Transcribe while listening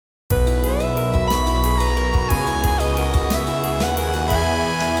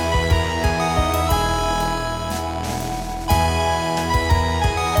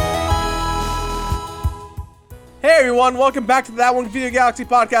everyone, welcome back to the That One Video Galaxy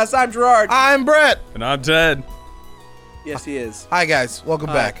podcast. I'm Gerard. I'm Brett. And I'm Ted. Yes, he is. Hi guys, welcome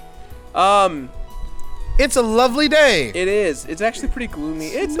back. Um, It's a lovely day. it is. It's actually pretty gloomy.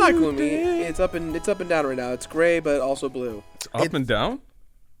 It's not gloomy. It's up and down right now. It's gray, but also blue. It's up and down?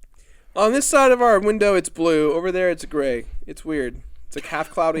 On this side of our window, it's blue. Over there, it's gray. It's weird. It's like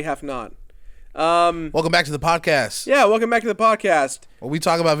half cloudy, half not. Welcome back to the podcast, Yeah, welcome back to the podcast. where we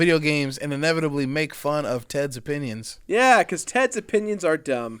talk about video games and inevitably make fun of Ted's opinions. Yeah, because Ted's opinions are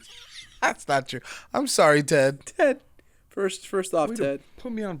dumb. That's not true. I'm sorry, Ted. Ted, first off, Way Ted. to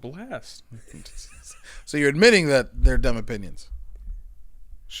put me on blast. So you're admitting that they're dumb opinions.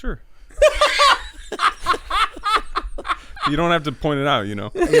 Sure. You don't have to point it out, you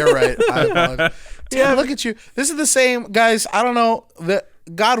know. You're right. I apologize. Ted, Yeah. look at you. This is the same, guys. I don't know.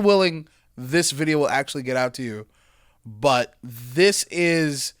 God willing, this video will actually get out to you. But this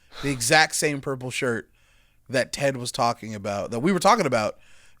is the exact same purple shirt that Ted was talking about, that we were talking about,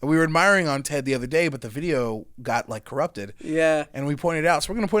 that we were admiring on Ted the other day, but the video got like corrupted. Yeah. And we pointed it out. So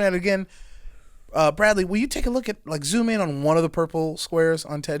we're going to point it out again. Bradley, will you take a look at, like, zoom in on one of the purple squares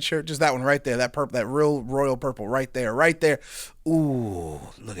on Ted's shirt? Just that one right there. That purple, that real royal purple right there. Right there. Ooh,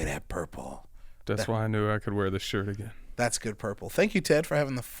 look at that purple. That's why I knew I could wear this shirt again. That's good purple. Thank you, Ted, for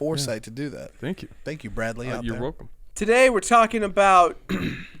having the foresight to do that. Thank you. Thank you, Bradley. Out You're there. welcome. Today we're talking about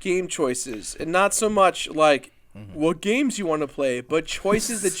game choices, and not so much like what games you want to play, but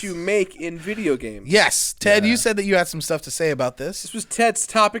choices that you make in video games. Yes, Ted, Yeah. you said that you had some stuff to say about this. This was Ted's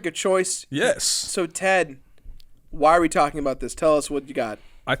topic of choice. Yes. So Ted, why are we talking about this? Tell us what you got.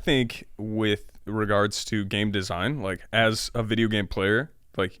 I think with regards to game design, like as a video game player,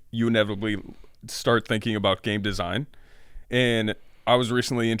 like you inevitably start thinking about game design. And I was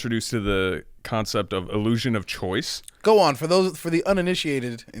recently introduced to the concept of illusion of choice. Go on, for the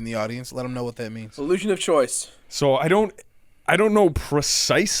uninitiated in the audience, let them know what that means. Illusion of choice. So I don't know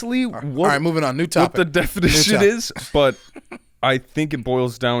precisely All what right, moving on. New what topic. the definition topic. is, but I think it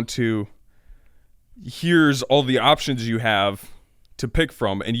boils down to here's all the options you have to pick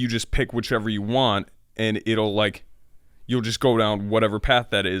from, and you just pick whichever you want, and you'll just go down whatever path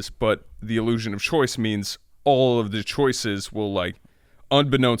that is. But the illusion of choice means all of the choices will, like,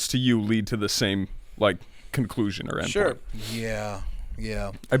 unbeknownst to you, lead to the same, like, conclusion or endpoint. Sure. Yeah.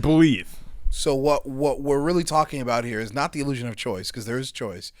 I believe. So what we're really talking about here is not the illusion of choice, because there is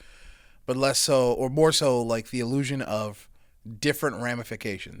choice, but less so, or more so, like the illusion of different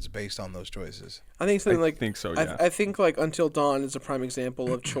ramifications based on those choices. I think something like think so, yeah. I think like Until Dawn is a prime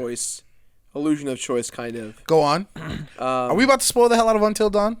example of choice, illusion of choice, kind of. Go on. Are we about to spoil the hell out of Until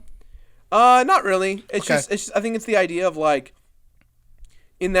Dawn? Not really. It's Okay. just I think it's the idea of like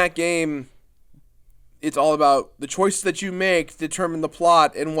in that game it's all about the choices that you make determine the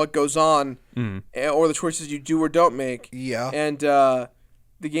plot and what goes on, or the choices you do or don't make. Yeah. And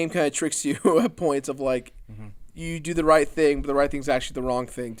the game kind of tricks you at points of like you do the right thing, but the right thing's actually the wrong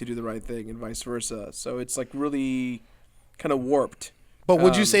thing to do the right thing, and vice versa. So it's like really kind of warped. But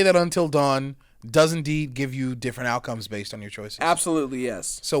would you say that Until Dawn does indeed give you different outcomes based on your choices? Absolutely,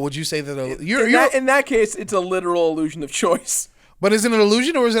 yes. So would you say that In that case, it's a literal illusion of choice. but is it an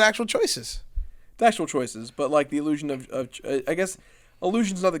illusion or is it actual choices? The actual choices, but like the illusion of I guess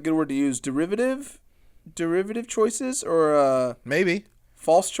illusion's not the good word to use. Derivative choices or Maybe.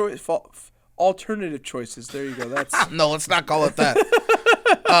 false choice, alternative choices. There you go. That's No, let's not call it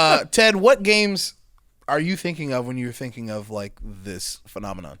that. Ted, what games are you thinking of when you're thinking of like this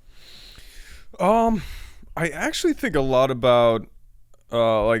phenomenon? I actually think a lot about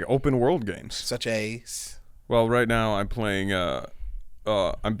like open world games. Such as Well, right now I'm playing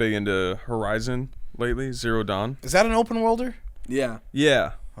I'm big into Horizon lately, Zero Dawn. is that an open worlder? yeah,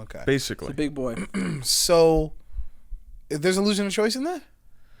 Yeah, Okay. basically. the big boy. So there's illusion of choice in that?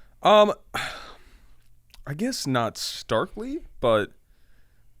 I guess not starkly, but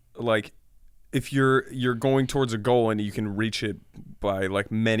like if you're going towards a goal and you can reach it by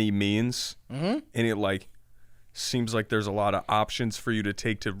like many means, and it like seems like there's a lot of options for you to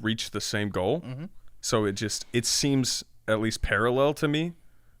take to reach the same goal. So it seems at least parallel to me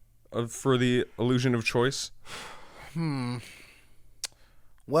for the illusion of choice.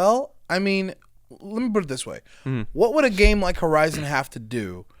 Well, I mean, let me put it this way. What would a game like Horizon have to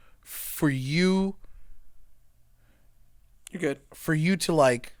do for you You're good. to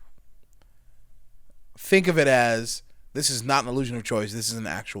like think of it as this is not an illusion of choice, this is an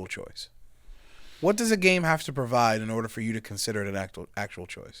actual choice? What does a game have to provide in order for you to consider it an actual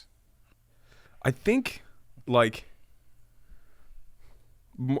choice? I think like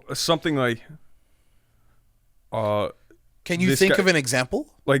something like Can you this think guy- of an example?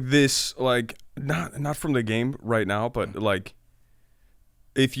 like this, like not from the game right now, but like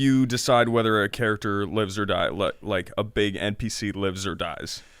if you decide whether a character lives or dies, like a big NPC lives or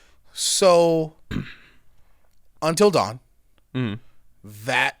dies. So, Until Dawn, Mm.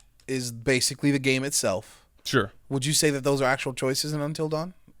 that is basically the game itself. Sure. Would you say that those are actual choices in Until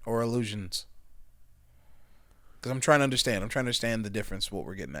Dawn or illusions? Because I'm trying to understand. I'm trying to understand the difference, what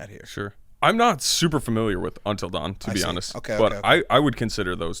we're getting at here. Sure. I'm not super familiar with Until Dawn, to I be see. honest. Okay, but okay. I would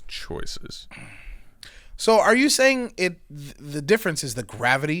consider those choices. So are you saying the difference is the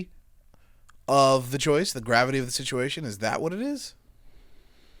gravity of the choice, the gravity of the situation? Is that what it is?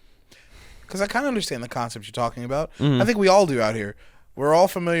 Because I kind of understand the concept you're talking about. I think we all do out here. We're all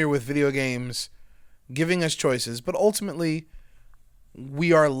familiar with video games giving us choices, but ultimately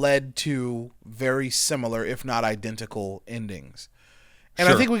we are led to very similar, if not identical, endings. And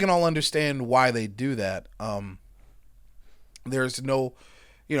I Sure. think we can all understand why they do that. There's no,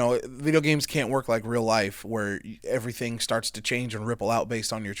 video games can't work like real life where everything starts to change and ripple out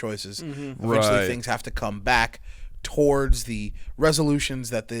based on your choices. Eventually, Right. things have to come back towards the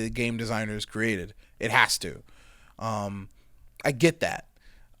resolutions that the game designers created. It has to. I get that.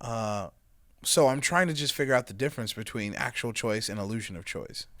 So I'm trying to just figure out the difference between actual choice and illusion of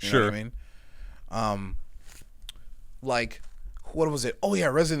choice. You know what I mean? Like, what was it? Oh yeah,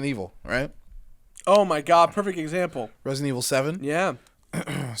 Resident Evil, right? Oh my god, perfect example. Resident Evil 7. Yeah.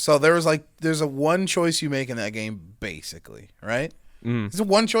 So there's a one choice you make in that game, basically, right? Is it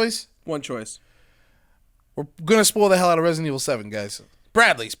one choice? One choice. We're gonna spoil the hell out of Resident Evil 7, guys.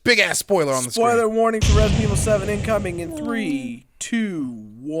 Bradley's big ass spoiler on the screen. Spoiler warning for Resident Evil 7 incoming in 3, 2,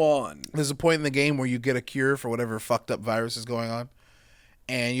 1. There's a point in the game where you get a cure for whatever fucked up virus is going on,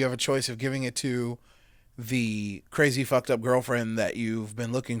 and you have a choice of giving it to the crazy fucked up girlfriend that you've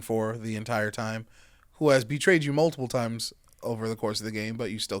been looking for the entire time, who has betrayed you multiple times over the course of the game, but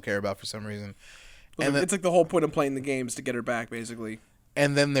you still care about for some reason. And then, It's like the whole point of playing the games to get her back, basically.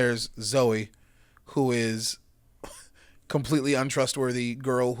 and then there's Zoe, who is completely untrustworthy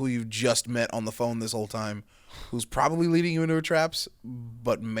girl who you've just met on the phone this whole time, who's probably leading you into her traps,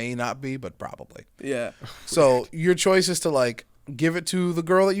 but may not be, but probably. Yeah. So your choice is to like give it to the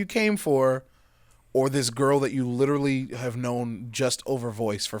girl that you came for, or this girl that you literally have known just over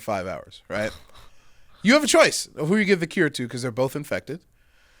voice for 5 hours, right? You have a choice of who you give the cure to because they're both infected.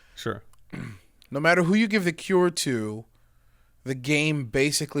 Sure. No matter who you give the cure to, the game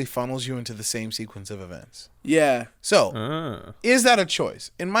basically funnels you into the same sequence of events. Yeah. So, is that a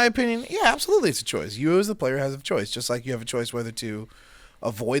choice? In my opinion, yeah, absolutely it's a choice. You as the player has a choice, just like you have a choice whether to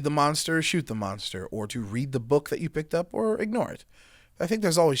avoid the monster or shoot the monster, or to read the book that you picked up or ignore it. I think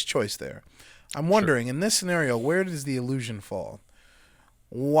there's always choice there. I'm wondering, in this scenario, where does the illusion fall?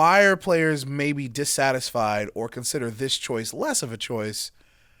 Why are players maybe dissatisfied or consider this choice less of a choice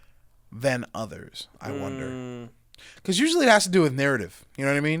than others? I wonder. Because usually it has to do with narrative. You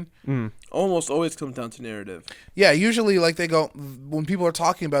know what I mean? Almost always comes down to narrative. Yeah, usually like they go, when people are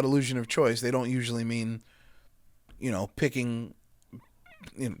talking about illusion of choice, they don't usually mean, picking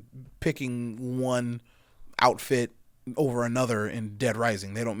one outfit over another in Dead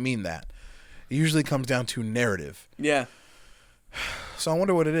Rising. They don't mean that. It usually comes down to narrative. Yeah. So I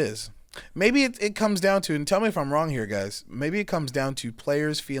wonder what it is. Maybe it comes down to, and tell me if I'm wrong here, guys, maybe it comes down to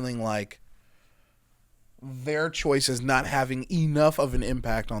players feeling like their choice is not having enough of an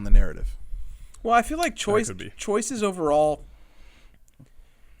impact on the narrative. Well, I feel like could be. choices overall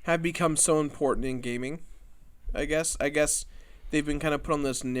have become so important in gaming. I guess they've been kind of put on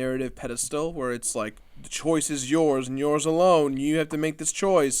this narrative pedestal where it's like the choice is yours and yours alone. You have to make this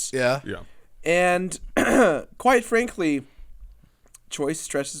choice. Yeah. Yeah. And quite frankly, choice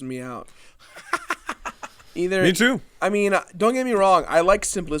stresses me out. Either Me too. I mean, don't get me wrong. I like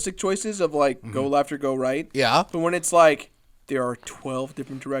simplistic choices of like go left or go right. Yeah. But when it's like there are 12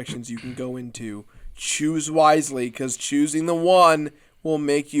 different directions you can go into, choose wisely because choosing the one will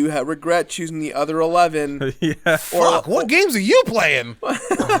make you regret choosing the other 11. Yeah. Fuck, what games are you playing?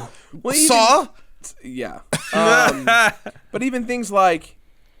 Well, even- Saw? Yeah. But even things like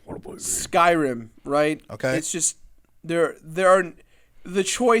Skyrim, right? Okay. It's just there are the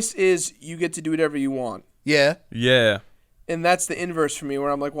choice is you get to do whatever you want. Yeah. Yeah. And that's the inverse for me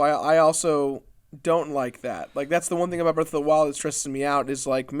where I'm like, well, I also don't like that. Like that's the one thing about Breath of the Wild that stresses me out is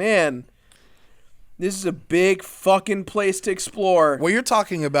like, man, this is a big fucking place to explore. What you're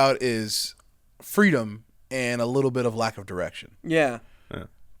talking about is freedom and a little bit of lack of direction. Yeah.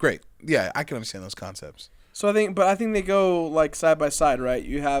 Great. Yeah, I can understand those concepts. So I think they go like side by side, right?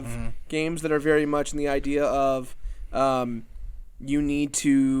 You have games that are very much in the idea of you need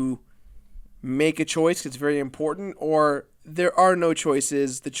to make a choice 'cause it's very important, or there are no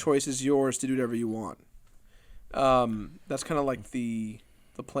choices. The choice is yours to do whatever you want. That's kind of like the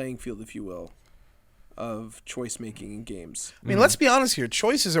playing field, if you will, of choice making in games. I mean, let's be honest here.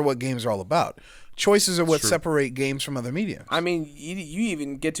 Choices are what games are all about. Choices are what separate games from other media. I mean, you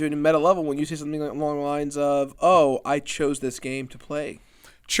even get to a meta level when you say something along the lines of, "Oh, I chose this game to play."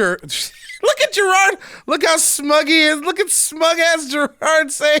 Sure. Look at Gerard. Look how smug he is. Look at smug ass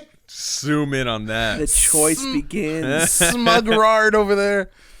Gerard saying. Zoom in on that. The choice begins. Smug Gerard over there.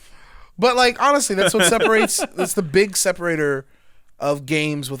 But like honestly, that's what separates. That's the big separator of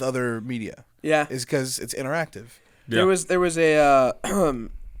games with other media. Yeah, Is because it's interactive. there was a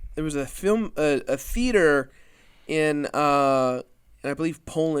there was a film a theater in I believe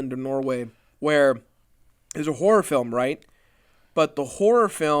Poland or Norway where it was a horror film, right? But the horror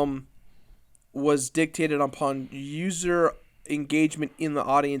film was dictated upon user engagement in the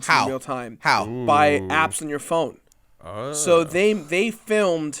audience How? in real time. How? By apps on your phone. Oh. So they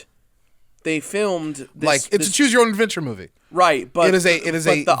filmed this, Like it's a choose your own adventure movie. right, but it is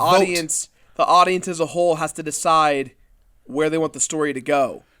but a the vote. audience as a whole has to decide where they want the story to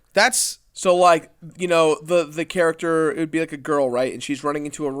go. That's So like, the character, it would be like a girl, right? And she's running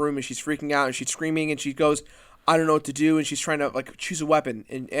into a room and she's freaking out and she's screaming and she goes, I don't know what to do, and she's trying to like choose a weapon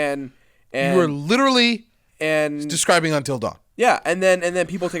and you were literally and describing Until Dawn. yeah, and then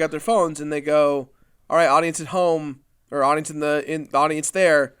people take out their phones and they go, all right, audience at home or audience in the audience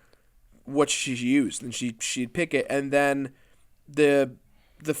there, what should she use? And she'd pick it, and then the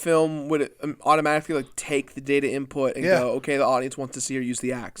film would automatically like take the data input and go, okay, the audience wants to see her use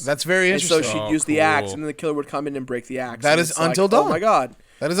the axe. That's very and so interesting. she'd use the axe, and then the killer would come in and break the axe. That and is it's like, Until Dawn. Oh my god,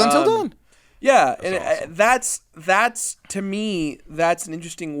 That is Until Dawn. yeah, and that's to me that's an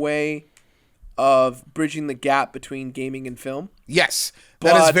interesting way of bridging the gap between gaming and film. Yes,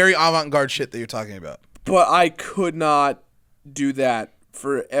 that is But- very avant-garde shit that you're talking about. But I could not do that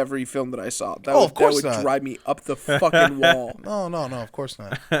for every film that I saw. That Of course that would not. drive me up the fucking wall. No, of course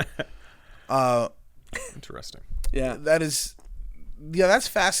not. Interesting. Yeah. That's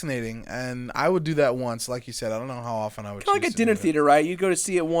fascinating, and I would do that once. Like you said, I don't know how often I would. Kind of like a choose to do dinner that. theater, right? You'd go to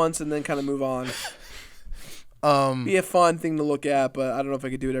see it once and then kind of move on. Be a fun thing to look at, but I don't know if I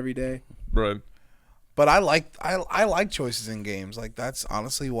could do it every day. Right. But I like choices in games. Like that's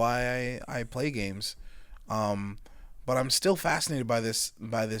honestly why I play games. But I'm still fascinated by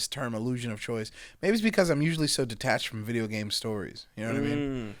this term illusion of choice. Maybe it's because I'm usually so detached from video game stories. You know what I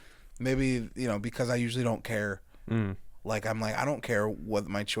mean? Maybe because I usually don't care. Like I'm like I don't care what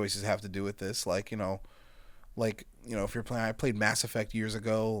my choices have to do with this. Like if you're playing, I played Mass Effect years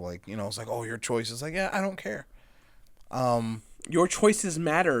ago. Like it's like, oh, your choices. Like, yeah, I don't care. Your choices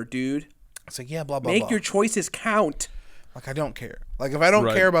matter, dude. It's like, yeah, blah blah. Make blah. your choices count. Like I don't care. Like if I don't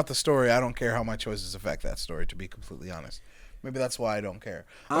Right. care about the story, I don't care how my choices affect that story. To be completely honest, maybe that's why I don't care.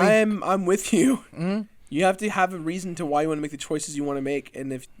 I'm with you. You have to have a reason to why you want to make the choices you want to make,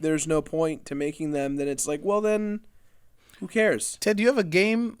 and if there's no point to making them, then it's like, well, then who cares? Ted, do you have a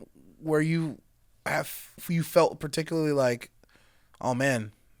game where you felt particularly like, oh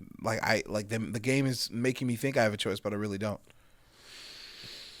man, like the game is making me think I have a choice, but I really don't.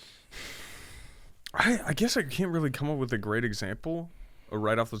 I guess I can't really come up with a great example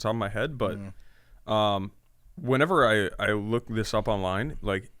right off the top of my head, but whenever I look this up online,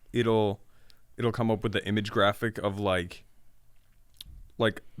 like it'll come up with the image graphic of like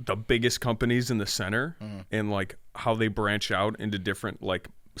the biggest companies in the center and like how they branch out into different like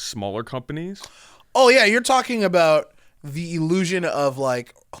smaller companies. Oh yeah, you're talking about the illusion of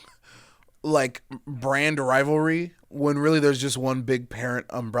like brand rivalry when really there's just one big parent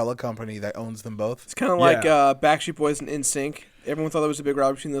umbrella company that owns them both. It's kind of like Backstreet Boys and NSYNC. Everyone thought there was a big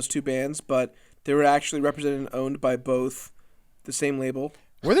rivalry between those two bands, but they were actually represented and owned by both the same label.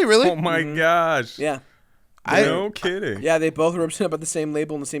 Were they really? Oh my gosh. Yeah. No kidding. Yeah, they both were represented by the same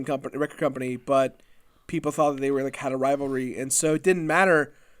label and the same record company, but people thought that they were like had a rivalry, and so it didn't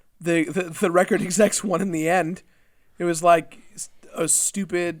matter. The record execs won in the end. It was like a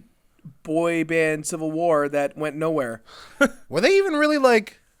stupid boy band civil war that went nowhere. Were they even really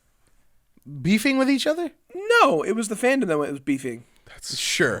like beefing with each other? No, it was the fandom that was beefing. That's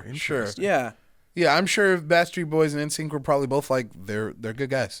Sure. Yeah. Yeah, I'm sure Backstreet Boys and NSYNC were probably both like they're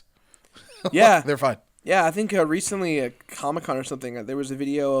good guys. Yeah. They're fine. Yeah, I think recently at Comic-Con or something, there was a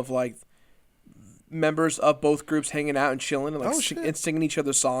video of like members of both groups hanging out and chilling and like shit. and singing each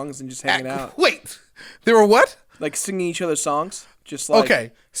other's songs and just hanging out. Wait, they were what? Like singing each other's songs. Just like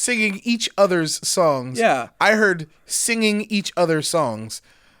Okay, singing each other's songs. Yeah. I heard singing each other's songs.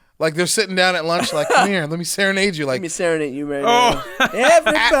 Like they're sitting down at lunch, like, come here, let me serenade you, Let like me serenade you right Oh. now.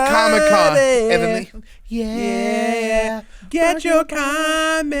 Everybody. at Comic-Con. And then they, Yeah. Get your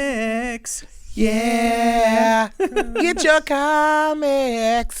comics. yeah, get your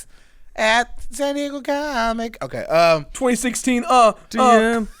comics at San Diego Comic. Okay, 2016.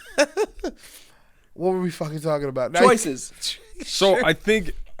 Damn. what were we fucking talking about? Now- Choices. So I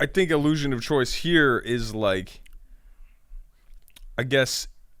think illusion of choice here is like, I guess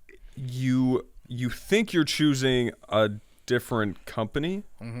you think you're choosing a different company,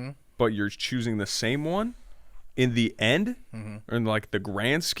 but you're choosing the same one in the end, or in like the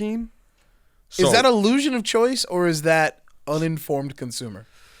grand scheme. So, Is that illusion of choice or is that uninformed consumer?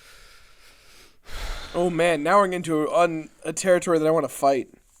 Oh man, now we're getting into a territory that I want to fight.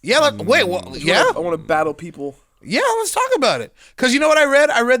 Yeah, like, wait, well, yeah, I want to battle people. yeah. Let's talk about it. Because you know what I read?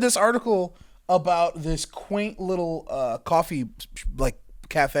 I read this article about this quaint little coffee like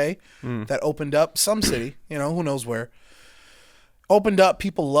cafe that opened up some city. You know, who knows where? Opened up.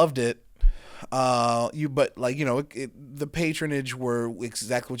 People loved it. But like you know, the patronage were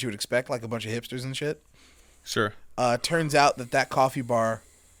exactly what you would expect, like a bunch of hipsters and shit. sure? Turns out that coffee bar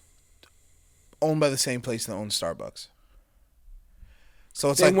owned by the same place that owns Starbucks.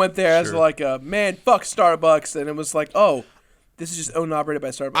 So it's They like went there as Sure. like a man, fuck Starbucks, and it was like, oh, this is just owned and operated by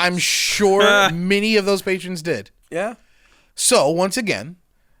Starbucks. I'm sure many of those patrons did. Yeah. So once again,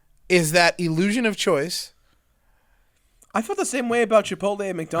 is that illusion of choice? I felt the same way about Chipotle and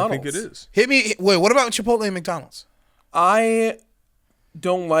I McDonald's. think it is. Hit me. Wait, what about Chipotle and McDonald's? I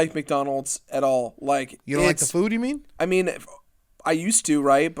don't like McDonald's at all. Like You don't like the food, you mean? I mean, I used to,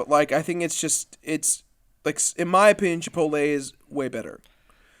 right? But like, I think it's like, in my opinion, Chipotle is way better.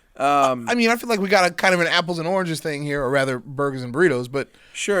 I mean, I feel like we got a kind of an apples and oranges thing here, or rather burgers and burritos, but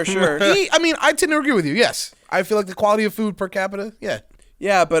Sure. I mean, I tend to agree with you. Yes. I feel like the quality of food per capita, yeah.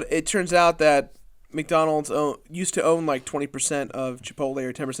 Yeah, but it turns out that McDonald's used to own like 20% of Chipotle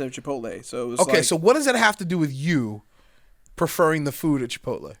or 10% of Chipotle. So it was Okay, like, so what does that have to do with you preferring the food at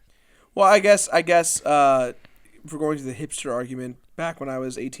Chipotle? well, I guess if we're going to the hipster argument, back when I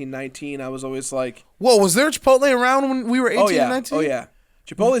was 18, 19, I was always like, Whoa, was there a Chipotle around when we were 18 oh yeah, and 19? oh yeah.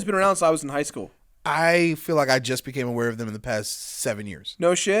 Chipotle's been around since I was in high school. I feel like I just became aware of them in the past 7 years.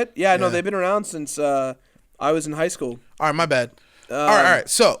 No shit. Yeah, no, Yeah. they've been around since I was in high school. All right, my bad. All right.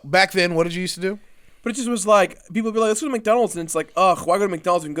 So back then, what did you used to do? But it just was like, people would be like, let's go to McDonald's. And it's like, ugh, why go to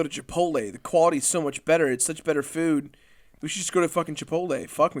McDonald's and go to Chipotle? The quality's so much better. It's such better food. We should just go to fucking Chipotle.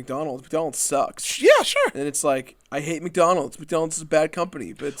 Fuck McDonald's. McDonald's sucks. Yeah, sure. And it's like, I hate McDonald's. McDonald's is a bad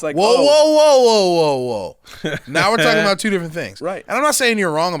company. But it's like, Whoa, oh, whoa. Now we're talking about two different things. Right. And I'm not saying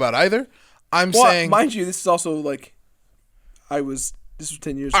you're wrong about either. I'm well, saying. mind you, this is also like, this was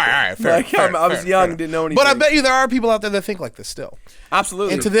 10 years ago. All right, fair, Like, fair, I was fair, young, fair. didn't know anything. But I bet you there are people out there that think like this still.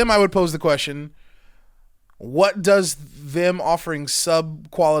 Absolutely. And to them, I would pose the question: what does them offering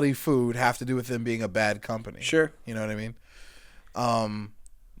sub-quality food have to do with them being a bad company? Sure. You know what I mean?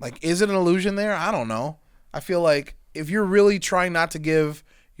 Like, is it an illusion there? I don't know. I feel like if you're really trying not to give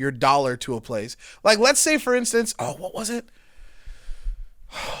your dollar to a place, like let's say for instance, oh, what was it?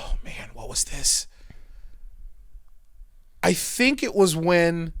 Oh man, what was this? I think it was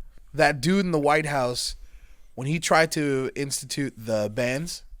when that dude in the White House, when he tried to institute the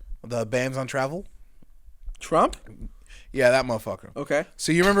bans on travel. Trump? Yeah, that motherfucker. Okay.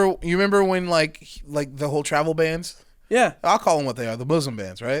 So you remember when like the whole travel bans? Yeah. I'll call them what they are, the Muslim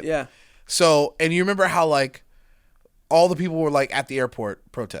bans, right? Yeah. So, and you remember how like all the people were like at the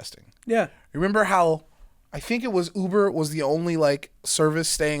airport protesting. Yeah. Remember how I think it was Uber was the only like service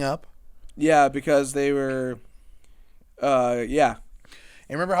staying up? Yeah, because they were, yeah.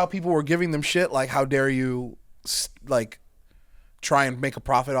 And remember how people were giving them shit like, how dare you like try and make a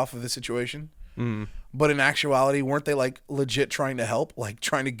profit off of this situation? Mm. But in actuality, weren't they like legit trying to help, like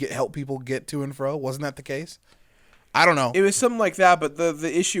trying to help people get to and fro? Wasn't that the case? I don't know. It was something like that, but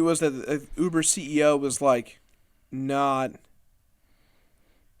the issue was that the Uber CEO was like, not.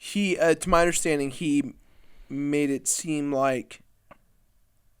 He, to my understanding, he made it seem like,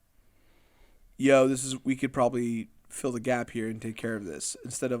 yo, we could probably fill the gap here and take care of this,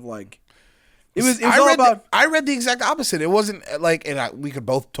 instead of like, it was all about. I read the exact opposite. It wasn't like, and we could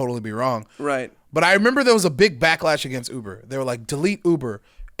both totally be wrong. Right. But I remember there was a big backlash against Uber. They were like, delete Uber.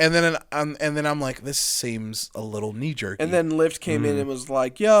 And then I'm like, this seems a little knee jerky. And then Lyft came in and was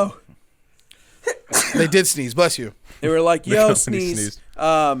like, yo. They did sneeze. Bless you. They were like, The yo, company sneeze.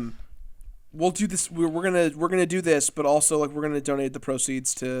 sneezed. We'll do this. We're gonna do this, but also like we're gonna donate the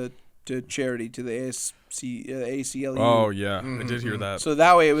proceeds to to charity, to the ACLU. Oh yeah, I did hear that. So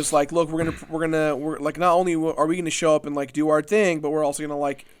that way it was like, look, we're like, not only are we gonna show up and like do our thing, but we're also gonna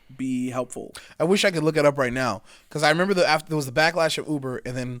like be helpful. I wish I could look it up right now because I remember after there was the backlash of Uber,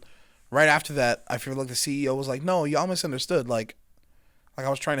 and then right after that, I feel like the CEO was like, "No, y'all misunderstood. Like I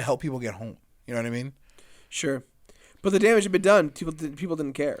was trying to help people get home." You know what I mean? Sure, but the damage had been done. People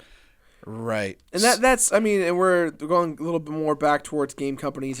didn't care. Right. And that's I mean, and we're going a little bit more back towards game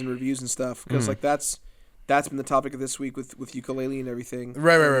companies and reviews and stuff because like that's been the topic of this week with Yooka-Laylee and everything.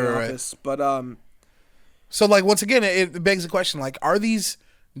 Right. But so like once again, it begs the question: like, are these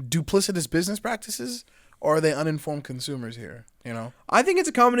duplicitous business practices, or are they uninformed consumers here? You know, I think it's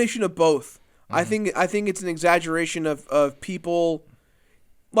a combination of both. I think it's an exaggeration of people,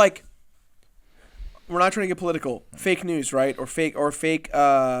 like, we're not trying to get political. Fake news, right? Or fake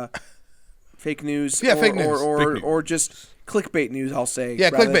fake news. Yeah, or, fake news. Or just clickbait news. I'll say. Yeah,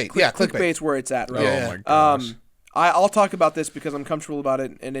 rather. clickbait. Yeah, clickbait. Clickbait's where it's at, right? Oh my gosh. I'll talk about this because I'm comfortable about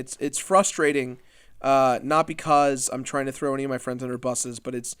it, and it's frustrating. Not because I'm trying to throw any of my friends under buses,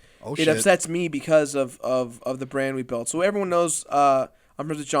 but it upsets me because of the brand we built. So everyone knows I'm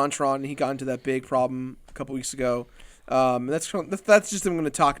friends with JonTron, and he got into that big problem a couple weeks ago. That's just I'm going to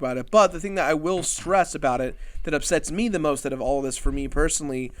talk about it. But the thing that I will stress about it that upsets me the most out of all of this for me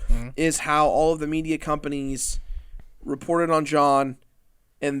personally is how all of the media companies reported on John,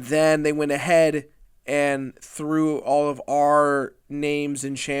 and then they went ahead and threw all of our names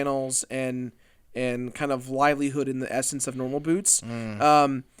and channels and kind of livelihood in the essence of Normal Boots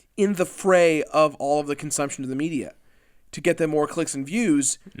in the fray of all of the consumption of the media to get them more clicks and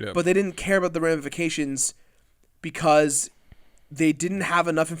views. Yep. But they didn't care about the ramifications because they didn't have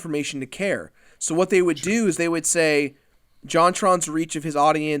enough information to care. So what they would do is they would say JonTron's reach of his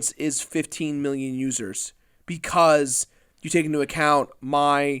audience is 15 million users because you take into account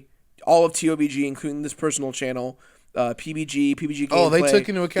all of TOVG, including this personal channel, PBG Gameplay. Oh, they took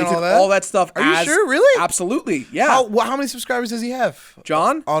into account all that? All that stuff. Are you sure? Really? Absolutely. Yeah. How many subscribers does he have?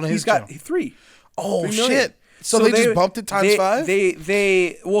 John? On his he's got channel? 3. Oh, 3 million. shit. So they just bumped it times 5?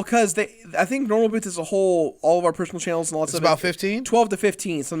 Because I think Normal Boots as a whole, all of our personal channels and all that It's stuff. about 15? 12 to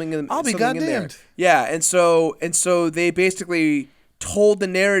 15, something in I'll be something in there. goddamned. Yeah, and so they basically told the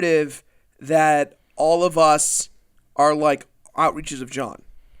narrative that all of us are like outreaches of John,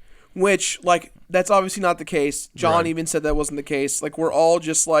 which like that's obviously not the case. John even said that wasn't the case. Like we're all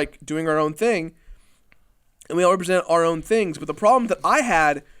just like doing our own thing, and we all represent our own things. But the problem that I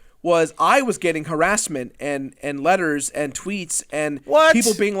had was I was getting harassment and letters and tweets and What?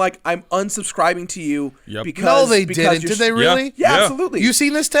 people being like, "I'm unsubscribing to you Yep. because No, they because didn't. you're Did they really? Yeah, Yeah. absolutely. You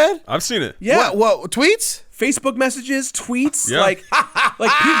seen this, Ted? I've seen it. Yeah. What tweets? Facebook messages, tweets, Yeah. like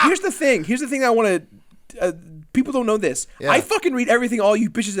here's the thing. Here's the thing I want to. People don't know this. Yeah. I fucking read everything all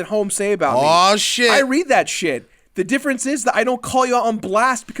you bitches at home say about me. Oh shit. I read that shit. The difference is that I don't call you out on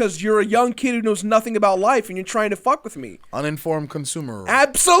blast because you're a young kid who knows nothing about life and you're trying to fuck with me. Uninformed consumer.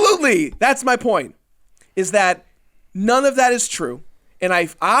 Absolutely. That's my point. Is that none of that is true. And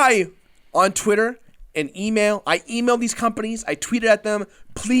I on Twitter and I email these companies, I tweeted at them,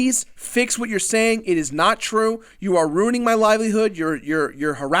 please fix what you're saying. It is not true. You are ruining my livelihood.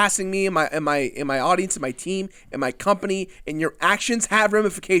 You're harassing me and my audience and my team and my company, and your actions have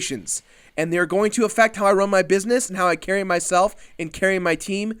ramifications. And they're going to affect how I run my business and how I carry myself and carry my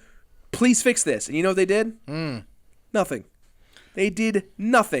team. Please fix this. And you know what they did? Nothing. They did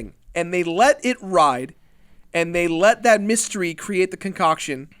nothing. And they let it ride. And they let that mystery create the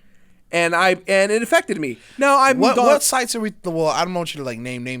concoction. And it affected me. Now What sites are we? Well, I don't want you to like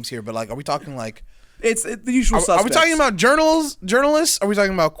name names here, but like, are we talking like? It's the usual Are suspects. we talking about journalists? Or are we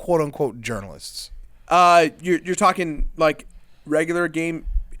talking about quote unquote journalists? You're talking like regular game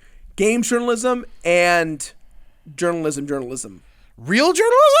journalism and journalism. Real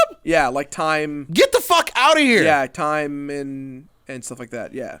journalism? Yeah, like Time. Get the fuck out of here. Yeah, Time and stuff like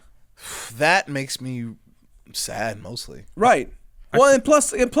that. Yeah. That makes me sad mostly. Right. Well, and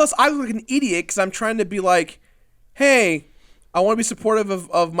plus, I look like an idiot because I'm trying to be like, hey, I want to be supportive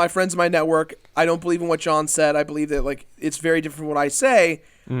of my friends in my network. I don't believe in what John said. I believe that like it's very different from what I say.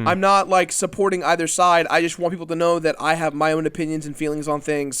 I'm not like supporting either side. I just want people to know that I have my own opinions and feelings on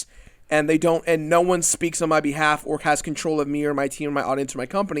things, and no one speaks on my behalf or has control of me or my team or my audience or my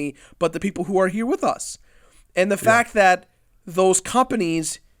company, but the people who are here with us. And the fact that those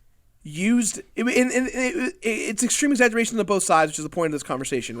companies used it's extreme exaggeration on both sides, which is the point of this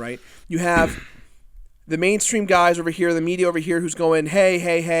conversation, right? You have the mainstream guys over here, the media over here, who's going,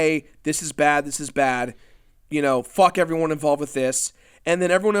 hey, this is bad, fuck everyone involved with this, and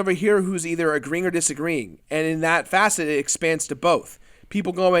then everyone over here who's either agreeing or disagreeing, and in that facet it expands to both,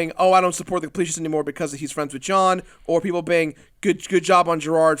 people going, oh, I don't support the completionist anymore because he's friends with John, or people being good job on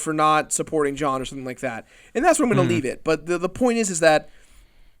Gerard for not supporting John or something like that. And that's where I'm going to leave it. But the point is that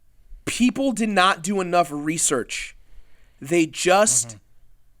people did not do enough research. They just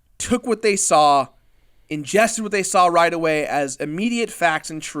took what they saw, ingested what they saw right away as immediate facts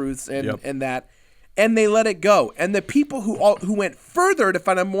and truths, and that, and they let it go. And the people who went further to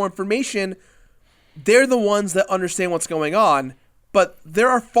find out more information, they're the ones that understand what's going on. But there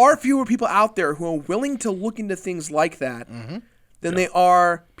are far fewer people out there who are willing to look into things like that than they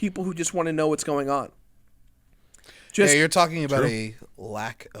are people who just want to know what's going on. You're talking about a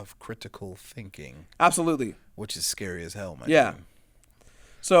lack of critical thinking. Absolutely. Which is scary as hell, man. Yeah.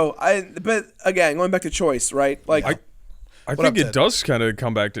 So, but again, going back to choice, right? Like, I think it does kind of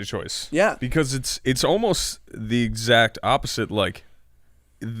come back to choice. Yeah. Because it's almost the exact opposite. Like,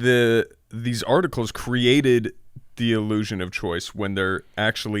 these articles created the illusion of choice when there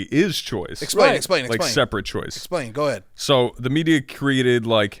actually is choice. Explain. Like separate choice. Explain. Go ahead. So the media created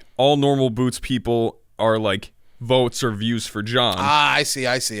like all normal Boots people are like votes or views for John. I see.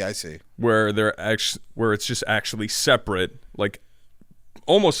 Where it's just actually separate. Like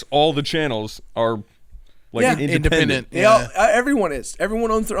almost all the channels are like independent. Yeah, everyone is.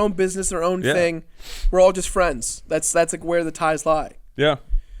 Everyone owns their own business, their own thing. We're all just friends. That's like where the ties lie. Yeah.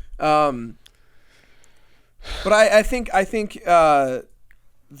 But I think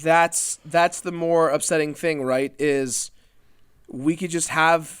that's the more upsetting thing, right? Is we could just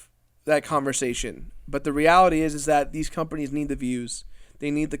have that conversation, but the reality is that these companies need the views, they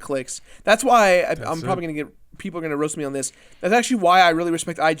need the clicks. That's why I'm probably gonna get people are gonna roast me on this. That's actually why I really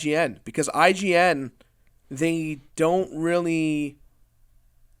respect IGN, because IGN, they don't really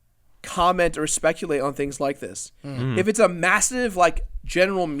comment or speculate on things like this. If it's a massive like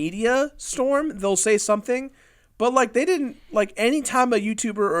general media storm, they'll say something, but like they didn't, like anytime a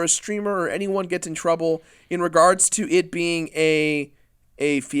YouTuber or a streamer or anyone gets in trouble in regards to it being a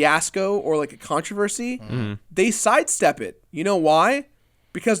fiasco or like a controversy, they sidestep it. You know why?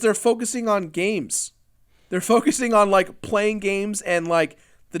 Because they're focusing on games. They're focusing on like playing games and like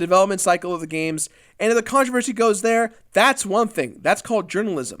the development cycle of the games. And if the controversy goes there, that's one thing. That's called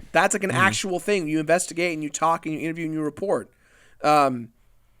journalism. That's like an actual thing. You investigate and you talk and you interview and you report.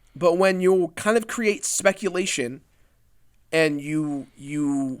 But when you kind of create speculation and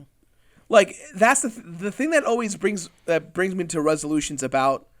you like, that's the thing that always brings me to resolutions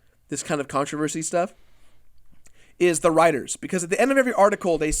about this kind of controversy stuff is the writers. Because at the end of every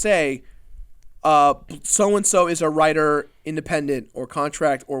article, they say, so-and-so is a writer, independent or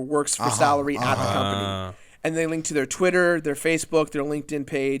contract or works for salary at the company. And they link to their Twitter, their Facebook, their LinkedIn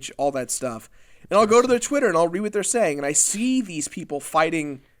page, all that stuff. And I'll go to their Twitter and I'll read what they're saying. And I see these people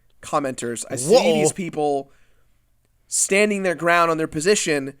fighting commenters. I see these people standing their ground on their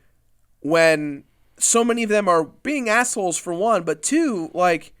position when so many of them are being assholes, for one. But two,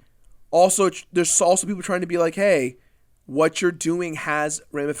 like, also there's also people trying to be like, hey, what you're doing has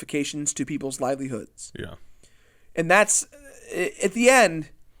ramifications to people's livelihoods. Yeah. And that's, at the end,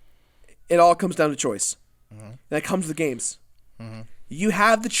 it all comes down to choice. And that comes with games. You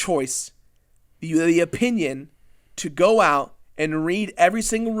have the choice, the opinion, to go out and read every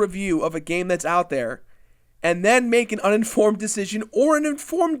single review of a game that's out there and then make an uninformed decision or an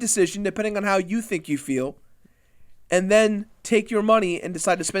informed decision, depending on how you think you feel, and then take your money and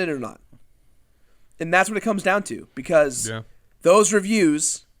decide to spend it or not. And that's what it comes down to, because those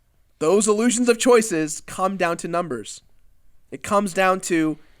reviews, those illusions of choices come down to numbers. It comes down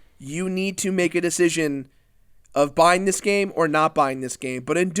to you need to make a decision of buying this game or not buying this game.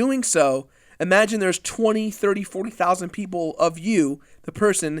 But in doing so, imagine there's 20, 30, 40,000 people of you, the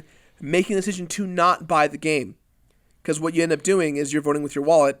person, making the decision to not buy the game. Because what you end up doing is you're voting with your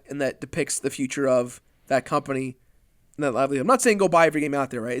wallet, and that depicts the future of that company and that livelihood. I'm not saying go buy every game out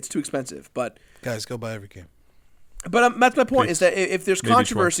there, right? It's too expensive, but... Guys, go buy every game. But that's my point, is that if there's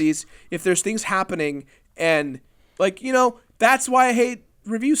controversies, if there's things happening, and, like, you know, that's why I hate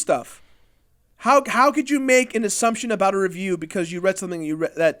review stuff. How could you make an assumption about a review because you read something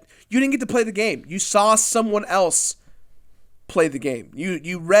that you didn't get to play the game? You saw someone else play the game.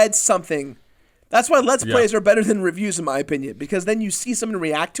 You read something. That's why Let's Plays are better than reviews, in my opinion, because then you see someone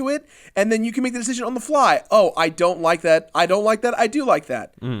react to it, and then you can make the decision on the fly. Oh, I don't like that. I don't like that. I do like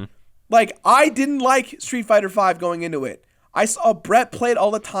that. Like, I didn't like Street Fighter V going into it. I saw Brett play it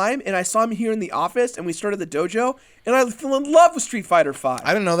all the time, and I saw him here in the office, and we started the dojo, and I fell in love with Street Fighter V.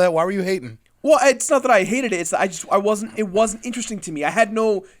 I didn't know that. Why were you hating? Well, it's not that I hated it. It's that it wasn't interesting to me. I had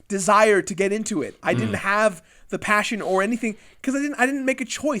no desire to get into it. I didn't have the passion or anything because I didn't make a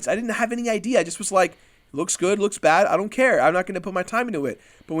choice. I didn't have any idea. I just was like, Looks good, looks bad. I don't care. I'm not going to put my time into it.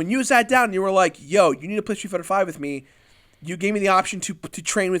 But when you sat down and you were like, yo, you need to play Street Fighter 5 with me, you gave me the option to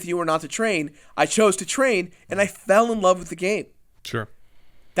train with you or not to train. I chose to train, and I fell in love with the game. Sure.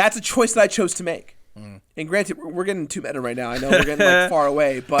 That's a choice that I chose to make. And granted, we're getting too meta right now. I know we're getting like far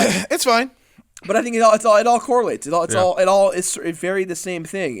away, but It's fine. but I think it all correlates. It very the same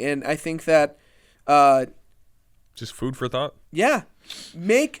thing. And I think that Just food for thought. yeah,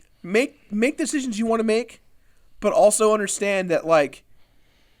 make decisions you want to make, but also understand that like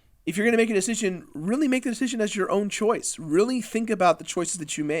if you're going to make a decision, really make the decision as your own choice. Really think about the choices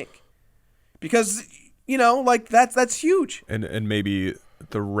that you make. Because like that's huge. And maybe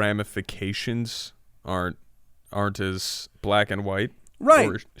the ramifications aren't as black and white, Right.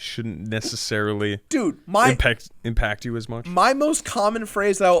 Or shouldn't necessarily, Dude, impact you as much. my most common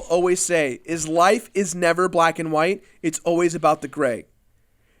phrase that I'll always say is life is never black and white. It's always about the gray.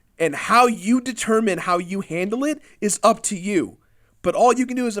 And how you determine how you handle it is up to you. But all you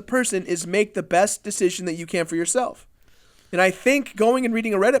can do as a person is make the best decision that you can for yourself. And I think going and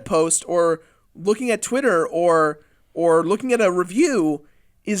reading a Reddit post or looking at Twitter or looking at a review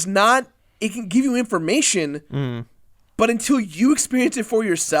is not, it can give you information, but until you experience it for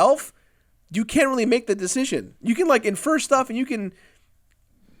yourself, you can't really make the decision. You can like infer stuff and you can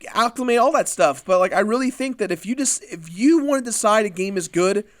acclimate all that stuff, but like I really think that if you want to decide a game is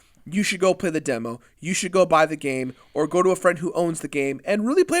good, you should go play the demo. You should go buy the game or go to a friend who owns the game and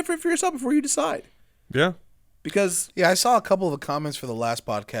really play for yourself before you decide. Yeah. Because Yeah, I saw a couple of the comments for the last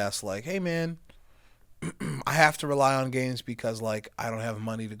podcast like, hey, man, I have to rely on games because, like, I don't have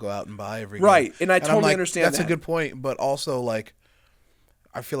money to go out and buy every game. Right, and I I'm totally like, understand that's that. a good point, but also, like,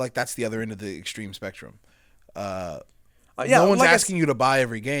 I feel like that's the other end of the extreme spectrum. yeah, No one's like asking you to buy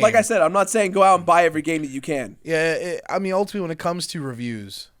every game. Like I said, I'm not saying go out and buy every game that you can. Yeah, I mean, ultimately, when it comes to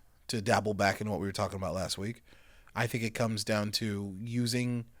reviews, to dabble back in what we were talking about last week, I think it comes down to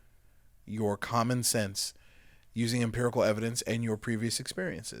using your common sense, using empirical evidence, and your previous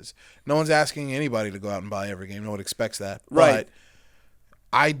experiences. No one's asking anybody to go out and buy every game. No one expects that. Right.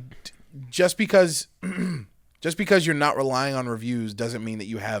 But just because you're not relying on reviews doesn't mean that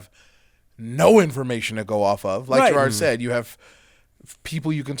you have no information to go off of. Like Right. Gerard said, you have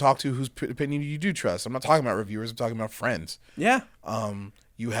people you can talk to whose opinion you do trust. I'm not talking about reviewers. I'm talking about friends. Yeah.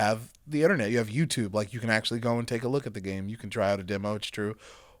 You have the internet. You have YouTube. Like, you can actually go and take a look at the game. You can try out a demo. It's true.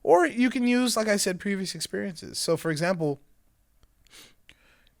 Or you can use, like I said, previous experiences. So, for example,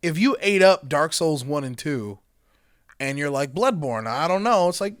 if you ate up Dark Souls 1 and 2 and you're like, Bloodborne, I don't know.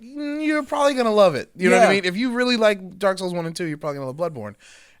 It's like, you're probably going to love it. You know what I Yeah. mean? If you really like Dark Souls 1 and 2, you're probably going to love Bloodborne.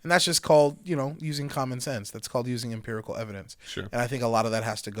 And that's just called, using common sense. That's called using empirical evidence. Sure. And I think a lot of that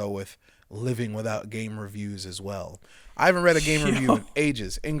has to go with living without game reviews as well. I haven't read a game review in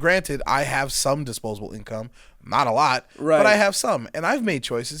ages. And granted, I have some disposable income. Not a lot, Right. but I have some. And I've made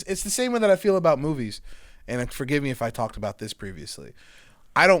choices. It's the same way that I feel about movies. And forgive me if I talked about this previously.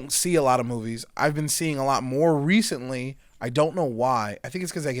 I don't see a lot of movies. I've been seeing a lot more recently. I don't know why. I think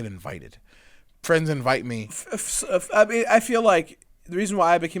it's because I get invited. Friends invite me. I mean, I feel like the reason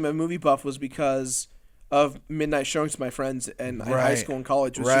why I became a movie buff was because of midnight showings with my friends in high Right. school and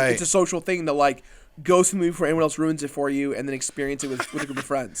college. Right. It's a social thing to like go to the movie before anyone else ruins it for you and then experience it with a group of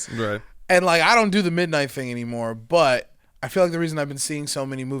friends. Right. And like, I don't do the midnight thing anymore, but I feel like the reason I've been seeing so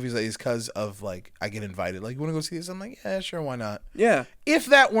many movies lately is because of, like, I get invited. Like, you want to go see this? I'm like, yeah, sure, why not? Yeah. If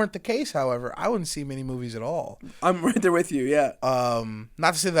that weren't the case, however, I wouldn't see many movies at all. I'm right there with you, yeah.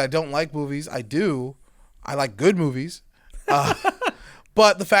 Not to say that I don't like movies. I do. I like good movies.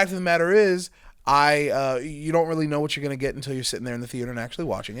 But the fact of the matter is, you don't really know what you're going to get until you're sitting there in the theater and actually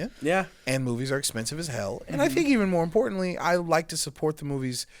watching it. Yeah. And movies are expensive as hell. And I think even more importantly, I like to support the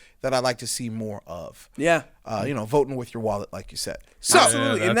movies that I like to see more of. Yeah. Voting with your wallet, like you said. So,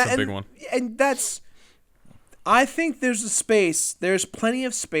 Absolutely. Yeah, that's a big one. And I think there's plenty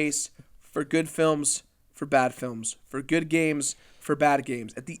of space for good films, for bad films, for good games, for bad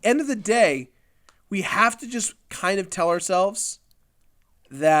games. At the end of the day, we have to just kind of tell ourselves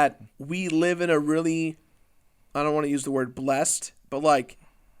that we live in a really, I don't want to use the word blessed, but like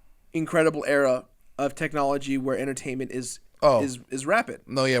incredible era of technology where entertainment is rapid.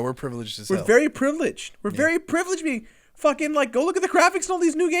 no, yeah, we're privileged as We're hell. very privileged. We're very privileged to be fucking like go look at the graphics on all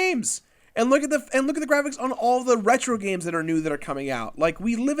these new games. And look at the graphics on all the retro games that are new that are coming out. Like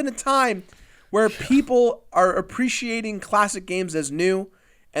we live in a time where people are appreciating classic games as new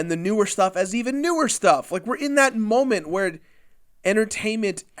and the newer stuff as even newer stuff. Like we're in that moment where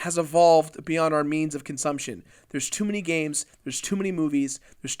entertainment has evolved beyond our means of consumption. There's too many games. There's too many movies.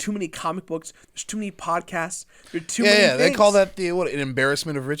 There's too many comic books. There's too many podcasts. There's too many things. They call that an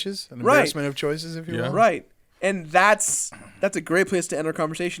embarrassment of riches, an embarrassment of choices, if you will. Right. And that's a great place to end our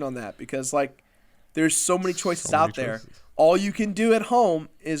conversation on that, because like there's so many choices out there. All you can do at home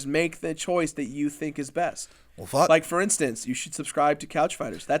is make the choice that you think is best. Well, fuck. Like, for instance, you should subscribe to Couch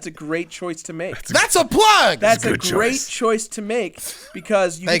Fighters. That's a great choice to make. That's a plug. That's a great choice to make,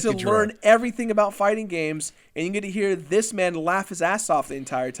 because you get to learn Gerard. everything about fighting games, and you get to hear this man laugh his ass off the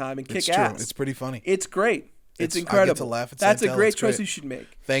entire time and kick ass. It's pretty funny. It's great. It's I incredible. get to laugh at That's a Santel. great It's choice great. you should make.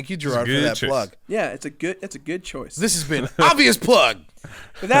 Thank you, Gerard, for good that choice. plug. Yeah, it's a good choice. This has been obvious plug.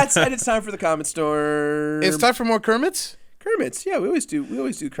 With that said, it's time for the comment storm. It's time for more Kermits. Kermit's. Yeah, we always do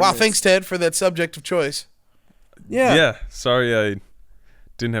Kermit's. Wow, thanks, Ted, for that subject of choice. Yeah. Yeah. Sorry, I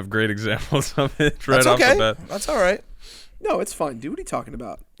didn't have great examples of it right That's off okay. the bat. That's all right. No, it's fine, dude. What are you talking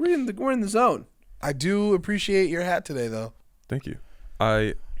about? We're in the zone. I do appreciate your hat today, though. Thank you.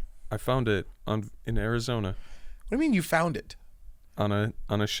 I found it in Arizona What do you mean you found it? on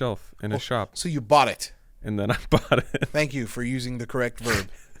a shelf in a shop, So you bought it. and then I bought it. Thank you for using the correct verb.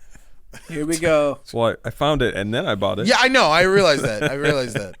 Here we go. So I found it and then I bought it. Yeah, I know. I realize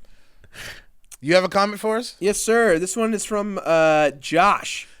that. You have a comment for us? Yes, sir. This one is from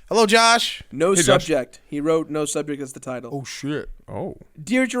Josh. Hello, Josh. No Josh. subject. He wrote no subject as the title. Oh, shit. Oh.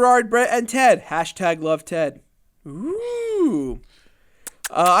 Dear Gerard, Brett, and Ted. # love Ted. Ooh.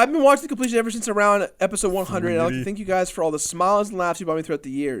 I've been watching the completion ever since around episode 100, and I'd like to thank you guys for all the smiles and laughs you brought me throughout the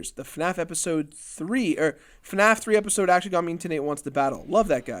years. The FNAF FNAF 3 episode actually got me into Nate Wants to Battle. Love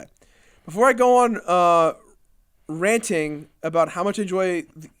that guy. Before I go on ranting about how much I enjoy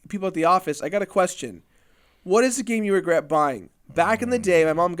people at the office, I got a question. What is the game you regret buying? Back in the day,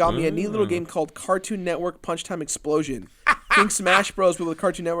 my mom got me a neat little game called Cartoon Network Punch Time Explosion. Think Smash Bros. With the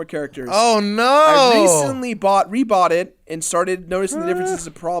Cartoon Network characters. Oh, no. I recently rebought it and started noticing the differences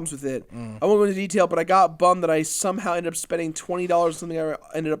and problems with it. I won't go into detail, but I got bummed that I somehow ended up spending $20 on something I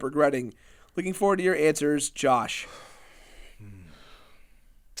ended up regretting. Looking forward to your answers, Josh.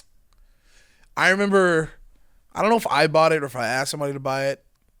 I remember, I don't know if I bought it or if I asked somebody to buy it,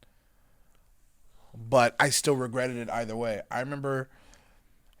 but I still regretted it either way. I remember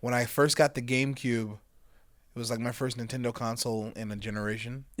when I first got the GameCube, it was like my first Nintendo console in a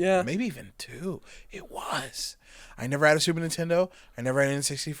generation. Yeah. Maybe even two. It was. I never had a Super Nintendo. I never had an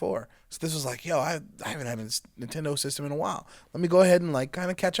N64. So this was like, I haven't had a Nintendo system in a while. Let me go ahead and like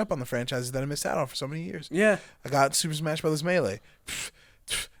kind of catch up on the franchises that I missed out on for so many years. Yeah. I got Super Smash Bros. Melee.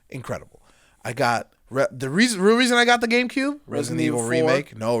 Incredible. I got the real reason I got the GameCube, Resident Evil 4?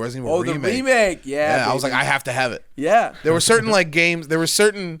 Remake. No, Resident Evil Remake. The remake. Yeah, I was like, baby. I have to have it. Yeah. There were certain like games. There were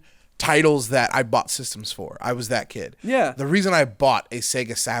certain titles that I bought systems for. I was that kid. Yeah. The reason I bought a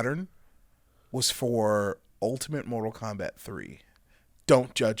Sega Saturn was for Ultimate Mortal Kombat 3.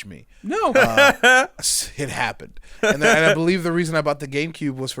 Don't judge me. No. It happened. And I believe the reason I bought the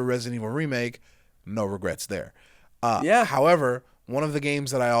GameCube was for Resident Evil Remake. No regrets there. Yeah. However, one of the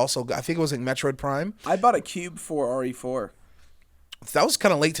games that I also got, I think it was like Metroid Prime. I bought a cube for RE4. That was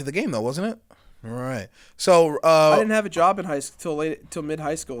kind of late to the game though, wasn't it? Right. So I didn't have a job in high school till mid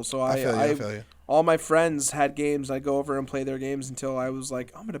high school, so I feel you. all my friends had games. I go over and play their games until I was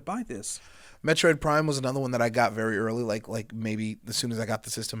like, I'm gonna buy this. Metroid Prime was another one that I got very early, like maybe as soon as I got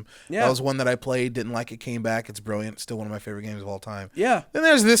the system. Yeah. That was one that I played, didn't like it, came back. It's brilliant. Still one of my favorite games of all time. Yeah. Then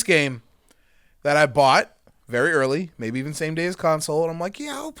there's this game that I bought very early, maybe even same day as console, and I'm like,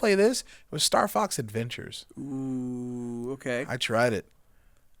 yeah, I'll play this. It was Star Fox Adventures. Ooh. Okay. I tried it.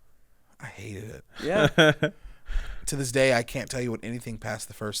 I hated it. Yeah. To this day, I can't tell you what anything past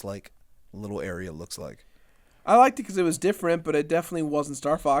the first like little area looks like. I liked it because it was different, but it definitely wasn't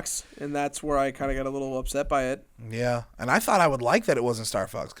Star Fox, and that's where I kind of got a little upset by it. Yeah, and I thought I would like that it wasn't Star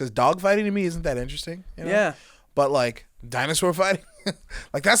Fox because dogfighting to me isn't that interesting. You know? Yeah. But like dinosaur fighting,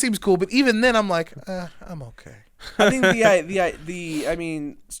 like that seems cool. But even then, I'm like, I'm okay. I think I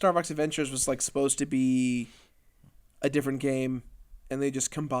mean, Star Fox Adventures was like supposed to be a different game, and they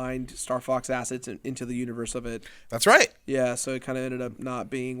just combined Star Fox assets into the universe of it. That's right. Yeah, so it kind of ended up not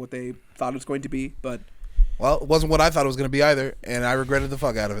being what they thought it was going to be, but Well, it wasn't what I thought it was going to be either, and I regretted the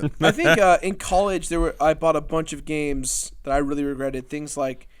fuck out of it. I think in college I bought a bunch of games that I really regretted. Things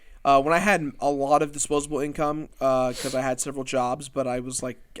like when I had a lot of disposable income because I had several jobs, but I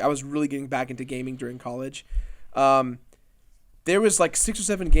was really getting back into gaming during college. There was like 6 or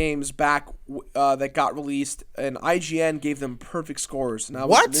 7 games back that got released, and IGN gave them perfect scores. And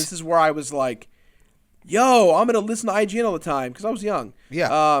What? This is where I was like, "Yo, I'm gonna listen to IGN all the time" because I was young.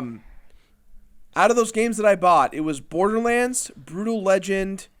 Yeah. Out of those games that I bought, it was Borderlands, Brutal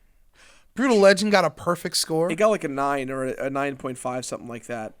Legend. Brutal Legend got a perfect score. It got like a 9 or a 9.5, something like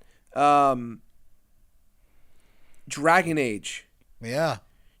that. Dragon Age. Yeah.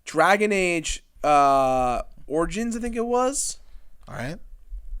 Dragon Age Origins, I think it was. All right.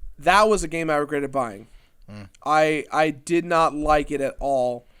 That was a game I regretted buying. I did not like it at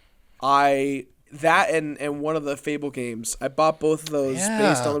all. That and one of the Fable games. I bought both of those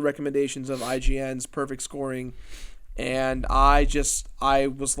based on the recommendations of IGN's perfect scoring, and I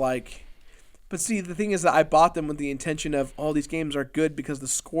was like, but see, the thing is that I bought them with the intention of all these games are good because the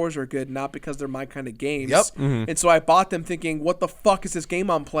scores are good, not because they're my kind of games. Yep. And so I bought them thinking, what the fuck is this game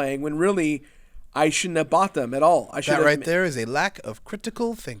I'm playing? When really, I shouldn't have bought them at all. That right there is a lack of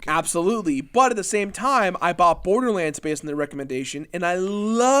critical thinking. Absolutely. But at the same time, I bought Borderlands based on their recommendation, and I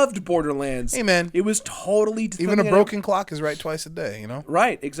loved Borderlands. Hey, man. It was totally... Even a broken clock is right twice a day, you know?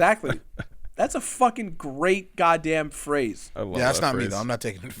 Right, exactly. That's a fucking great goddamn phrase. I love Yeah, that's that not me, phrase. though. I'm not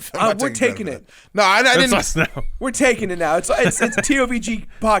taking it. We're taking it. No, I That's didn't. us now. We're taking it now. It's TOVG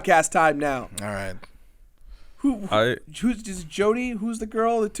podcast time now. All right. Who's Jody? Who's the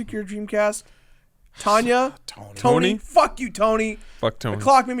girl that took your Dreamcast? Tanya? Tony. Fuck you, Tony. Fuck Tony. The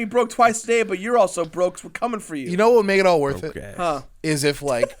clock made me broke twice today, but you're also broke, so we're coming for you. You know what would make it all worth it? Okay. Huh. Is if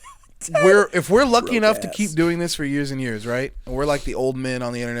like we're lucky enough to ass. keep doing this for years and years, right? And we're like the old men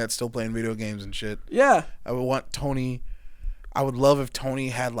on the internet still playing video games and shit. Yeah. I would want Tony. I would love if Tony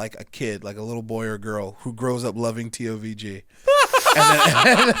had like a kid, like a little boy or girl, who grows up loving TOVG,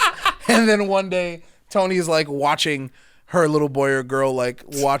 and then one day Tony is like watching her little boy or girl like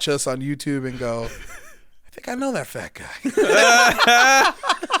watch us on YouTube and go, I think I know that fat guy.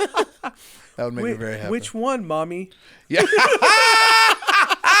 That would make me very happy. Which one, mommy? Yeah.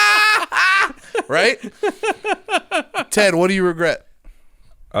 Right? Ted, what do you regret?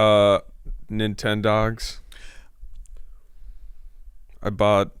 Nintendogs. I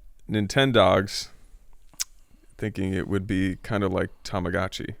bought Nintendogs thinking it would be kind of like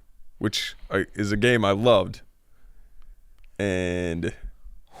Tamagotchi, which is a game I loved. And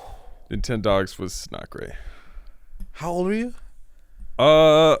Nintendogs was not great. How old are you?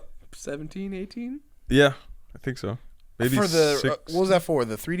 17, 18? Yeah, I think so. Maybe For the 6. what was that for?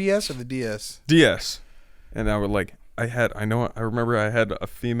 The 3DS or the DS? DS. And I would like, I remember I had a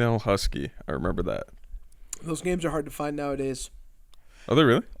female husky. I remember that. Those games are hard to find nowadays. Are they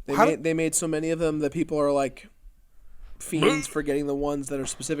really? They made so many of them that people are like fiends for getting the ones that are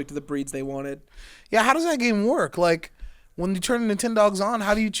specific to the breeds they wanted. Yeah, how does that game work? Like, when you turn Nintendogs on,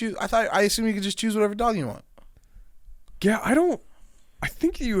 how do you choose? I assume you could just choose whatever dog you want. Yeah, I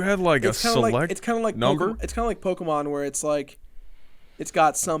think you had like a select it's kind of like number. It's kind of like Pokemon, where it's like it's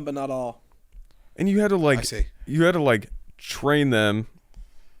got some but not all. And you had to I see. train them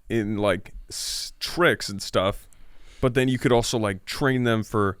in like tricks and stuff, but then you could also like train them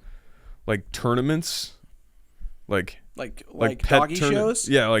for like tournaments, like Like pet doggy shows.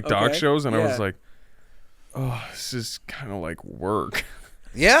 Yeah, like dog Okay. shows, and I Yeah. was like, oh, this is kind of like work.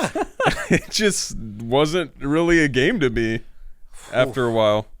 Yeah. It just wasn't really a game to me after a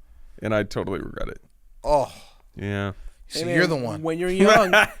while, and I totally regret it. Oh, Yeah. so Hey, man, you're the one. when you're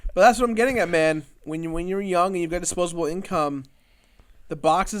young. But that's what I'm getting at, man. When you're young and you've got disposable income, the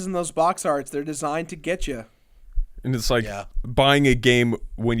boxes in those box arts, they're designed to get you. And it's like Yeah. buying a game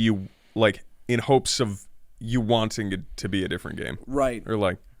when you like in hopes of you wanting it to be a different game, Right. or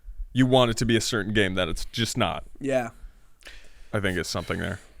like you want it to be a certain game that it's just not. Yeah. I think it's something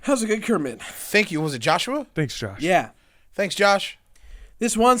there. How's a good Kermit? Thank you. Was it Joshua? Thanks, Josh. Yeah. Thanks, Josh.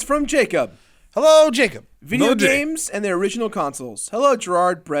 This one's from Jacob. Hello, Jacob. Video Hello, Jake. games and their original consoles. Hello,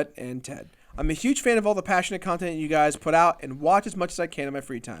 Gerard, Brett, and Ted. I'm a huge fan of all the passionate content you guys put out and watch as much as I can in my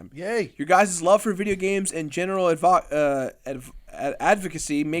free time. Yay. Your guys' love for video games and general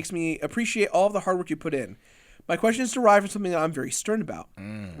advocacy makes me appreciate all of the hard work you put in. My question is derived from something that I'm very stern about.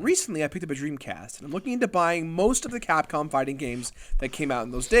 Recently, I picked up a Dreamcast, and I'm looking into buying most of the Capcom fighting games that came out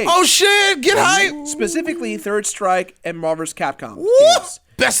in those days. Oh, shit. Get hype. Specifically, Third Strike and Marvel vs. Capcom Woo! games.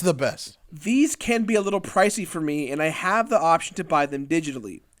 Best of the best. These can be a little pricey for me, and I have the option to buy them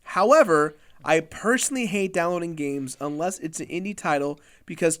digitally. However, I personally hate downloading games unless it's an indie title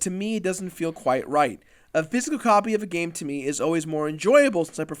because to me it doesn't feel quite right. A physical copy of a game to me is always more enjoyable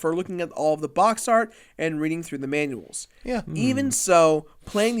since I prefer looking at all of the box art and reading through the manuals. Yeah. Even so,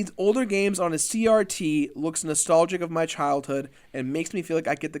 playing these older games on a CRT looks nostalgic of my childhood and makes me feel like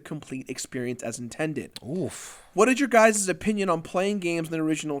I get the complete experience as intended. Oof. What is your guys' opinion on playing games on the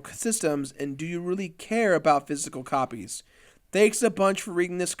original systems, and do you really care about physical copies? Thanks a bunch for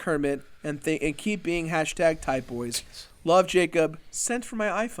reading this, Kermit, and keep being #typeboys. Love, Jacob. Sent from my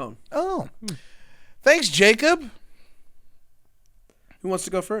iPhone. Oh. Thanks, Jacob. Who wants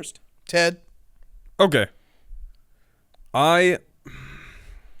to go first? Ted. Okay. I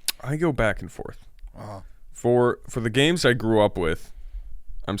go back and forth. Uh-huh. For the games I grew up with,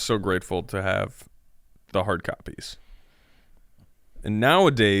 I'm so grateful to have the hard copies. And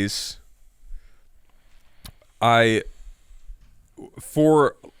nowadays, I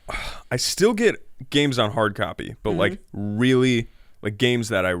still get games on hard copy, but like really like games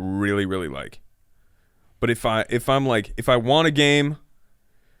that I really, really like. But if I want a game,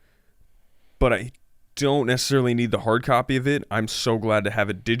 but I don't necessarily need the hard copy of it, I'm so glad to have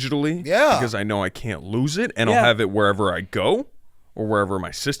it digitally. Yeah. Because I know I can't lose it, and Yeah. I'll have it wherever I go or wherever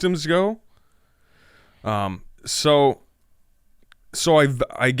my systems go. So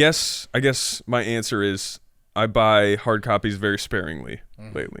I guess my answer is I buy hard copies very sparingly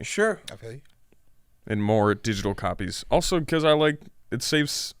lately, Sure. I feel you. and more digital copies. Also because I like it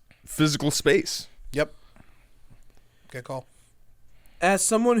saves physical space. Yep. Good call. As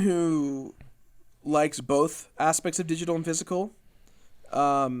someone who likes both aspects of digital and physical,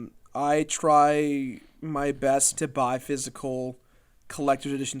 I try my best to buy physical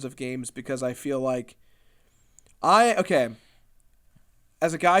collector's editions of games because I feel like as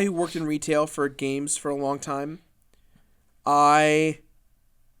a guy who worked in retail for games for a long time, I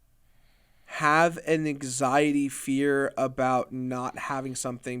have an anxiety fear about not having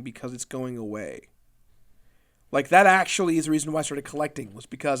something because it's going away. Like, that actually is the reason why I started collecting, was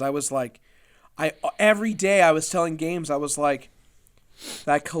because I was like, every day I was telling games, I was like,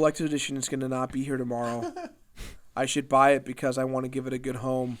 that collector's edition is going to not be here tomorrow. I should buy it because I want to give it a good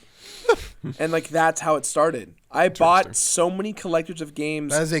home. And like, that's how it started. I bought so many collectors of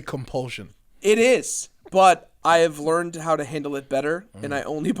games. That is a compulsion. It is, but I have learned how to handle it better, and I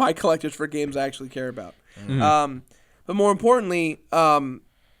only buy collectors for games I actually care about. But more importantly,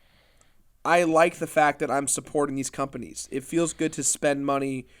 I like the fact that I'm supporting these companies. It feels good to spend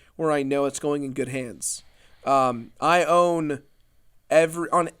money where I know it's going in good hands. I own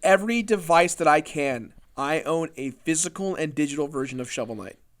on every device that I can. I own a physical and digital version of Shovel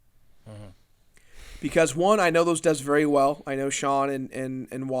Knight. Because one, I know those devs very well. I know Sean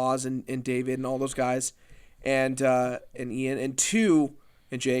and Waz and David and all those guys, and Ian, and two,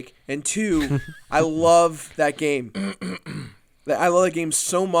 and Jake, and two, I love that game. I love that game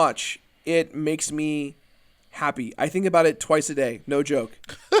so much. It makes me happy. I think about it twice a day. No joke.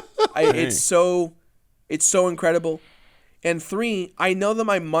 It's so incredible. And three, I know that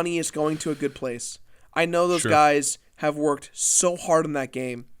my money is going to a good place. I know those guys have worked so hard on that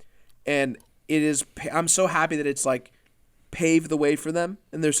game, and I'm so happy that it's like paved the way for them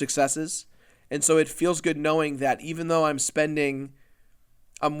and their successes. And so it feels good knowing that even though I'm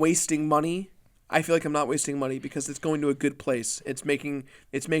wasting money, I feel like I'm not wasting money because it's going to a good place. It's making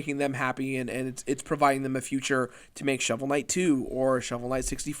them happy, and it's providing them a future to make Shovel Knight 2 or Shovel Knight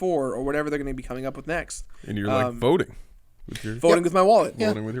 64 or whatever they're going to be coming up with next. And you're like voting. With my wallet.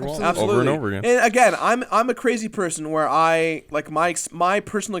 Voting with your wallet. Absolutely. Over and over again. And again, I'm a crazy person where I like my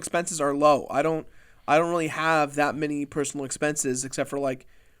personal expenses are low. I don't really have that many personal expenses except for like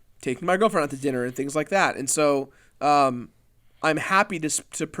taking my girlfriend out to dinner and things like that. And so I'm happy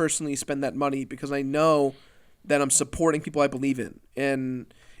to personally spend that money because I know that I'm supporting people I believe in.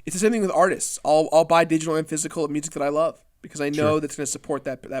 And it's the same thing with artists. I'll buy digital and physical music that I love because I know that's going to support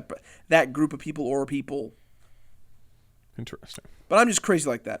that group of people or people. Interesting. But I'm just crazy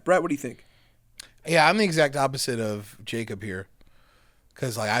like that. Brett, what do you think? Yeah, I'm the exact opposite of Jacob here,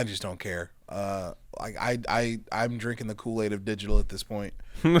 because like I just don't care. I'm drinking the Kool-Aid of digital at this point.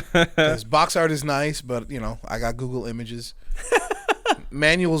 Because box art is nice, but I got Google Images.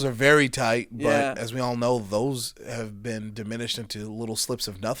 Manuals are very tight, but as we all know, those have been diminished into little slips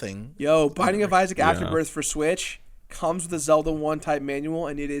of nothing. Yo, Binding of Isaac Afterbirth for Switch comes with a Zelda 1 type manual,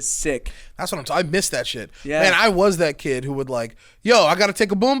 and it is sick. That's what I miss that shit. Yeah. Man, I was that kid who would like, yo, I got to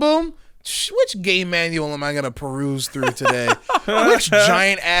take a boom boom. Which game manual am I going to peruse through today? Which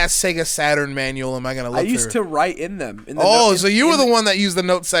giant-ass Sega Saturn manual am I going to look through? I used to write in them. So you were the one that used the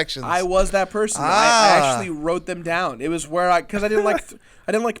note sections. I was that person. I actually wrote them down. It was where because I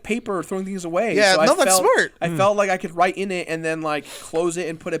didn't like paper or throwing things away. Yeah, so that's smart. I felt like I could write in it and then like close it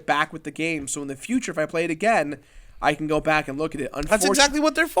and put it back with the game. So in the future, if I play it again, I can go back and look at it. That's exactly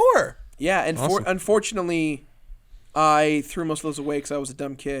what they're for. Yeah, and unfortunately, I threw most of those away because I was a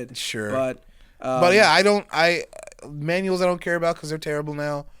dumb kid. Sure. But yeah, manuals I don't care about because they're terrible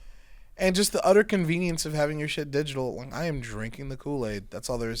now. And just the utter convenience of having your shit digital. Like, I am drinking the Kool-Aid. That's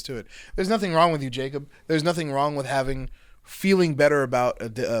all there is to it. There's nothing wrong with you, Jacob. There's nothing wrong with feeling better about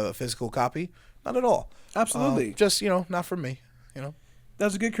a physical copy. Not at all. Absolutely. Just, not for me. That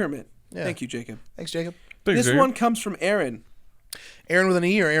was a good Kermit. Yeah. Thank you, Jacob. Thanks, Jacob. Thanks, This Jacob. one comes from Aaron. Aaron with an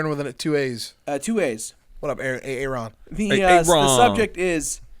E or Aaron with two A's? 2 A's. What up, Aaron? The Aaron. subject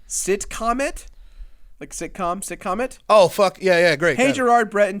is sitcomet, like sitcomet. Oh, fuck. Yeah, great. Hey, Got it. Gerard,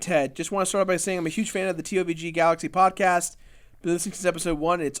 Brett, and Ted. Just want to start out by saying I'm a huge fan of the TOVG Galaxy podcast. Been listening since episode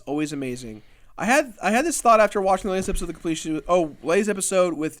 1, and it's always amazing. I had this thought after watching the latest episode of the completion. Latest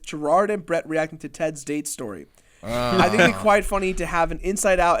episode with Gerard and Brett reacting to Ted's date story. I think it'd be quite funny to have an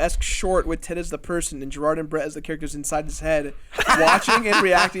Inside Out-esque short with Ted as the person and Gerard and Brett as the characters inside his head, watching and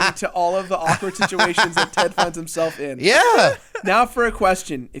reacting to all of the awkward situations that Ted finds himself in. Yeah. Now for a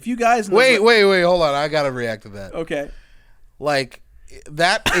question. If you guys know Wait, hold on. I gotta react to that. Okay. Like,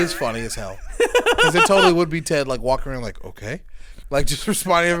 that is funny as hell. Because it totally would be Ted, like, walking around like, okay. Like, just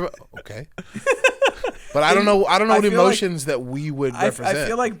responding, okay. But I don't know what feel emotions that we would represent. I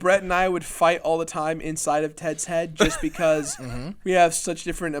feel like Brett and I would fight all the time inside of Ted's head just because we have such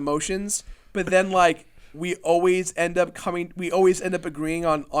different emotions. But then, like, we always end up agreeing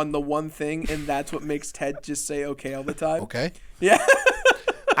on the one thing, and that's what makes Ted just say okay all the time. Okay. Yeah.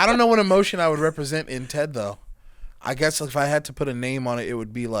 I don't know what emotion I would represent in Ted, though. I guess if I had to put a name on it, it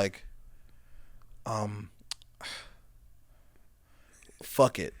would be like,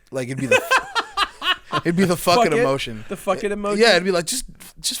 fuck it. Like, it'd be the fucking emotion. The fucking emotion. Yeah, it'd be like, just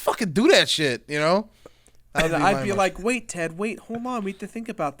fucking do that shit, you know? And I'd be like, wait, Ted, hold on. We have to think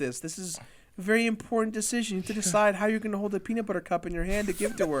about this. This is a very important decision. You have to decide how you're going to hold a peanut butter cup in your hand to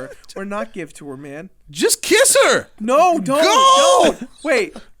give to her or not give to her, man. just kiss her. No, don't. Go! Don't.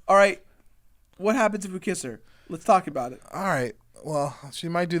 Wait. All right. What happens if we kiss her? Let's talk about it. All right. Well, she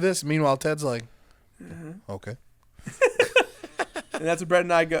might do this. Meanwhile, Ted's like, okay. And that's what Brett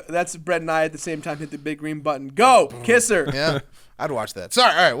and I go. That's Brett and I at the same time hit the big green button. Go kiss her. Yeah, I'd watch that.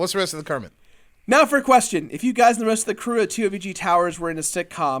 Sorry. All right. What's the rest of the Kermit? Now for a question. If you guys and the rest of the crew at TOVG Towers were in a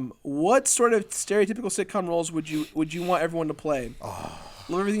sitcom, what sort of stereotypical sitcom roles would you want everyone to play?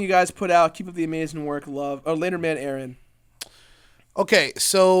 Love everything you guys put out. Keep up the amazing work. Love. Oh, later man Aaron. Okay,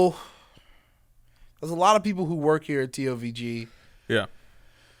 so there's a lot of people who work here at TOVG. Yeah.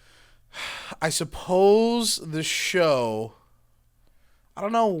 I suppose the show, I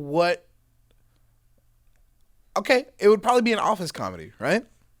don't know what. Okay, it would probably be an office comedy, right?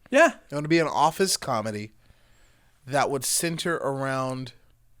 Yeah. It would be an office comedy that would center around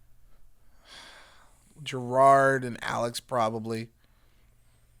Gerard and Alex, probably.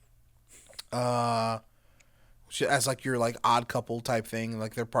 As like your like odd couple type thing,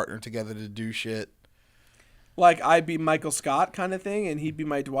 like they're partnered together to do shit. Like I'd be Michael Scott kind of thing, and he'd be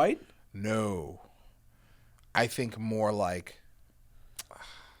my Dwight. No, I think more like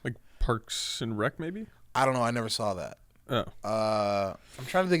Parks and Rec, maybe? I don't know. I never saw that. Oh. I'm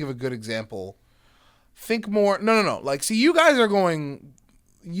trying to think of a good example. Think more. No. Like, see, you guys are going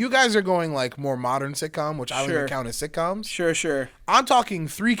like more modern sitcom, which I don't even count as sitcoms. Sure. I'm talking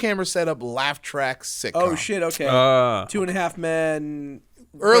 3-camera setup, laugh track sitcom. Oh shit. Okay. 2.5 Men.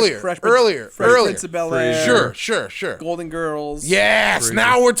 Earlier. Fresh Prince of Bel-Air. Sure. Golden Girls. Yes, Crazy.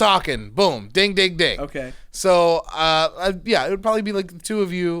 now we're talking. Boom, ding. Okay. So, yeah, it would probably be like the two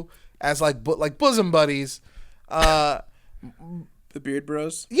of you as like bosom buddies. The Beard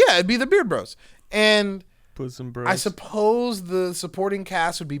Bros. Yeah, it'd be the Beard Bros. And Bosom Bros. I suppose the supporting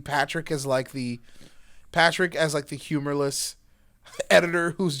cast would be Patrick as like the humorless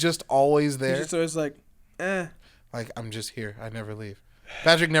editor who's just always there. He's just always like, Like, I'm just here. I never leave.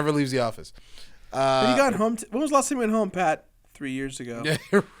 Patrick never leaves the office. When you got home, when was the last time you went home, Pat? 3 years ago. Yeah,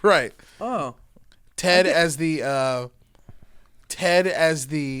 right. Oh. Ted as the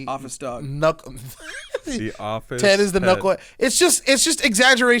Office dog. knuckle. The Office. Ted is the knuckle. It's just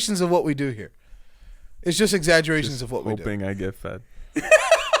exaggerations of what we do here. It's just exaggerations Just of what we do. hoping I get fed.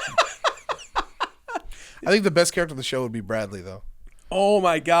 I think the best character of the show would be Bradley, though. Oh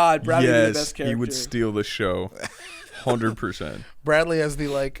my God, Bradley would be the Yes, best character. he would steal the show. 100%. Bradley as the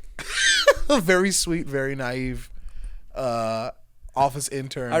like very sweet, very naive office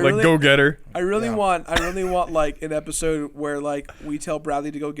intern. really- Like go-getter. I really want like an episode where like we tell Bradley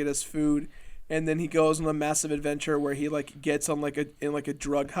to go get us food, and then he goes on a massive adventure where he like gets on like a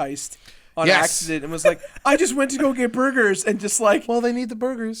drug heist on Yes. accident and was like, I just went to go get burgers and just like Well, they need the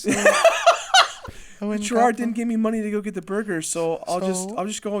burgers. Gerard didn't give me money to go get the burgers, so I'll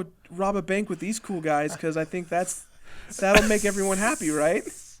just go rob a bank with these cool guys because I think that'll make everyone happy, right?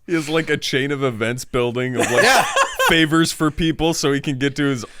 He has like a chain of events building of like favors for people so he can get to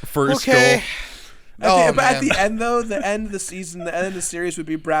his first goal. Oh, But at man. the end though, the end of the season, the end of the series would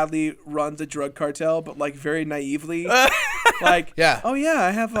be Bradley runs a drug cartel, but like very naively, like Yeah. oh yeah,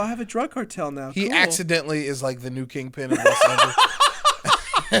 I have a drug cartel now. He Cool. accidentally is like the new kingpin of Los Angeles.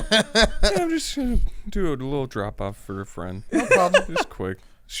 I'm just gonna do a little drop off for a friend. No problem. Just quick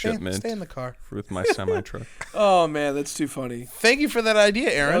shipment Stay in the car. with my semi truck. Oh man, that's too funny. Thank you for that idea,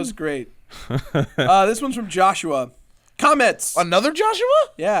 Aaron. That was great. This one's from Joshua. Comments. Another Joshua?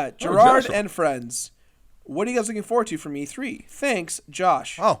 Yeah, Gerard Joshua. and friends. What are you guys looking forward to from E3? Thanks,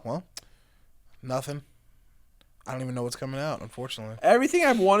 Josh. Oh, well, nothing. I don't even know what's coming out, unfortunately. Everything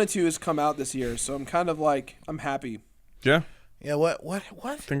I've wanted to has come out this year, so I'm kind of like, I'm happy. Yeah. Yeah, what? I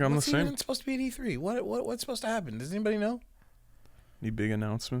think I'm What's the same. even supposed to be at E3? What's supposed to happen? Does anybody know? Any big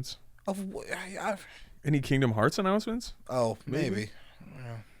announcements? Oh, Any Kingdom Hearts announcements? maybe.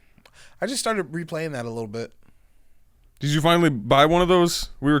 Yeah. I just started replaying that a little bit. Did you finally buy one of those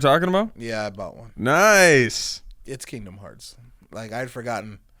we were talking about? Yeah, I bought one. Nice. It's Kingdom Hearts. Like, I'd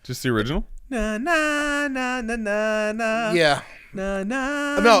forgotten. Just the original? Na na na na na na. Yeah. Na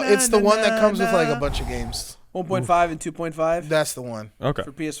na. No, it's the na, one that na, comes with, like, na. a bunch of games. 1.5 and 2.5 That's the one. Okay.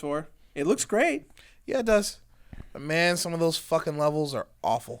 for PS4. It looks great. Yeah, it does. But, man, some of those fucking levels are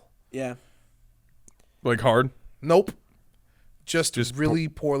awful. Yeah. Like hard? Nope. Just Just really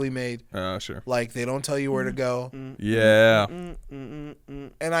poorly made. Sure. Like, they don't tell you where to go. Yeah. And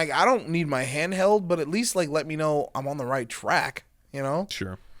I don't need my handheld, but at least, like, let me know I'm on the right track, you know?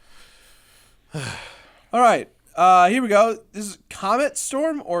 Sure. All right. Here we go. This is Comet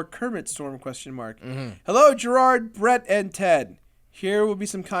Storm or Kermit Storm ? Hello, Gerard, Brett, and Ted. Here will be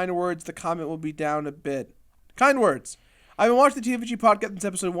some kind words. The comment will be down a bit. Kind words. I've been watching the TFG podcast since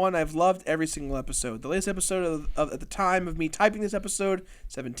episode 1. I've loved every single episode. The latest episode at the time of me typing this episode,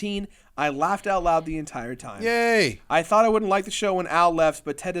 17, I laughed out loud the entire time. Yay. I thought I wouldn't like the show when Al left,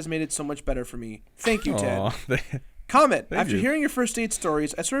 but Ted has made it so much better for me. Thank you, Ted. Aw, Comment. Thank After you. hearing your first date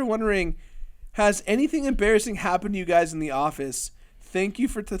stories, I started wondering, has anything embarrassing happened to you guys in the office? Thank you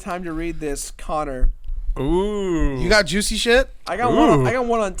for the time to read this, Connor. Ooh. You got juicy shit? I got Ooh. one. I got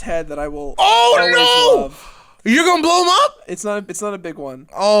one on Ted that I will. Oh, always no! love. You're going to blow him up? It's not a big one.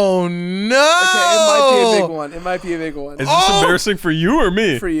 Oh, no. Okay, it might be a big one. It might be a big one Is this embarrassing for you or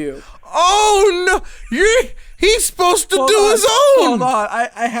me? for you. Oh, no. He's supposed to Hold do on, his own. Hold on.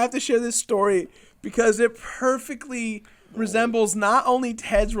 I have to share this story because it perfectly resembles not only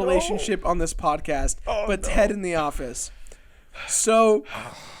Ted's relationship on this podcast, but Ted in the office. So,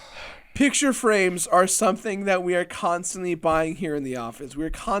 picture frames are something that we are constantly buying here in the office. We're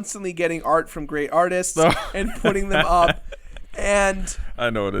constantly getting art from great artists and putting them up. And I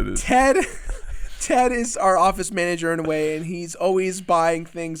know what it is. Ted is our office manager in a way, and he's always buying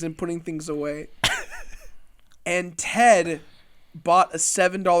things and putting things away. And Ted bought a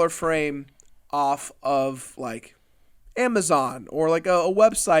 $7 frame off of like Amazon or like a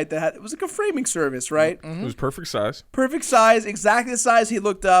website that had, it was like a framing service, right? It was perfect size. Perfect size, exactly the size he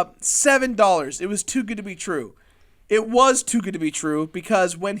looked up. $7. It was too good to be true. It was too good to be true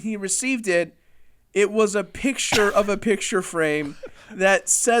because when he received it, it was a picture of a picture frame that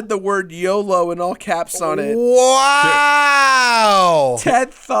said the word YOLO in all caps on it. Wow.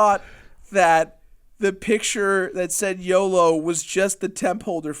 Ted thought that the picture that said YOLO was just the temp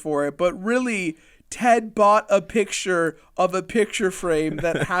holder for it, but really Ted bought a picture of a picture frame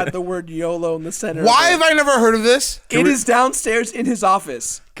that had the word YOLO in the center. Why of have it. I never heard of this? It is downstairs in his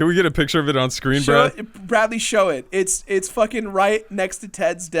office. Can we get a picture of it on screen, Show Brad? it, Bradley, show it. It's fucking right next to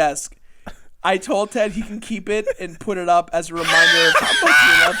Ted's desk. I told Ted he can keep it and put it up as a reminder of how much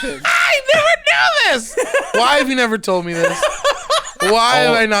we love him. I never knew this. Why have you never told me this? Why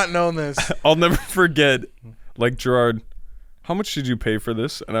have I not known this? I'll never forget, like, Gerard, how much did you pay for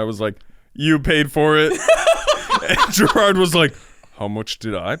this? And I was like, you paid for it. And Gerard was like, how much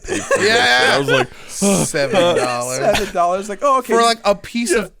did I pay for this? And I was like, $7. $7. Like, oh, okay. For like a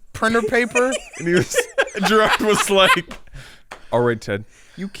piece of printer paper? and Gerard was like, all right, Ted,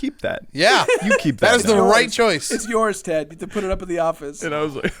 you keep that. Yeah. You keep that. That is the now." right choice. It's yours, Ted. You have to put it up in the office. And I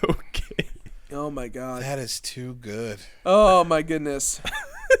was like, okay. Oh my god. That is too good. Oh my goodness.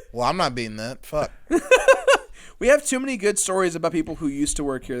 Well, I'm not beating that. Fuck. We have too many good stories about people who used to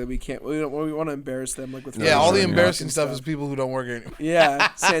work here that we can't. We want to embarrass them, like with Yeah, all the sure. embarrassing stuff is people who don't work here anymore.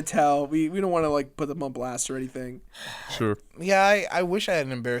 Yeah, Santel. We don't want to like put them on blast or anything. Sure. Yeah, I wish I had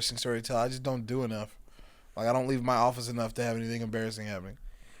an embarrassing story to tell. I just don't do enough. Like, I don't leave my office enough to have anything embarrassing happening.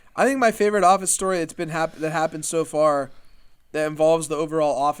 I think my favorite office story that's been that happened so far that involves the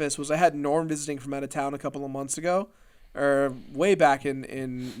overall office was I had Norm visiting from out of town a couple of months ago, or way back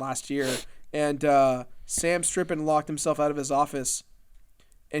in last year, and Sam Strippin locked himself out of his office,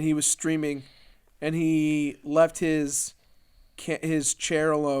 and he was streaming, and he left his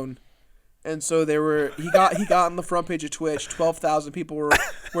chair alone, and so he got on the front page of Twitch. 12,000 people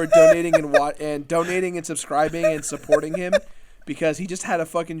were donating and donating and subscribing and supporting him because he just had a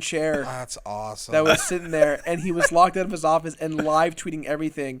fucking chair That's awesome. that was sitting there, and he was locked out of his office and live tweeting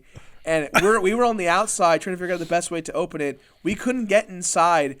everything. And we were on the outside trying to figure out the best way to open it. We couldn't get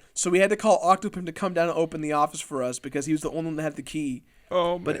inside, so we had to call Octopimp to come down and open the office for us because he was the only one that had the key.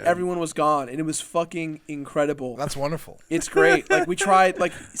 Oh, But man. everyone was gone, and it was fucking incredible. That's wonderful. It's great. Like we tried,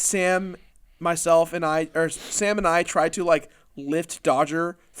 like Sam and I tried to like lift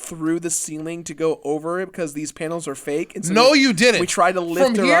Dodger through the ceiling to go over it because these panels are fake. And so No, you didn't. We tried to lift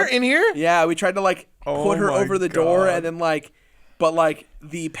From her here up. in here? Yeah, we tried to like Oh put her my over the door, God. and then like, but like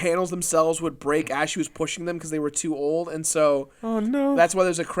the panels themselves would break as she was pushing them because they were too old, and so Oh, no. that's why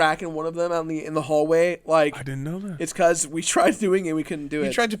there's a crack in one of them out in the hallway. Like I didn't know that. it's because we tried doing it, we couldn't do You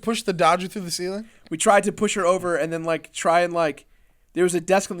it. tried to push the Dodger through the ceiling? We tried to push her over and then like try and like there was a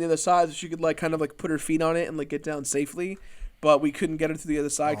desk on the other side so she could like kind of like put her feet on it and like get down safely, but we couldn't get her to the other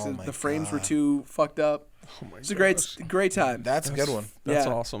side because Oh my the frames were God. too fucked up. Oh, my It's a gosh. great time. That's a good one. That's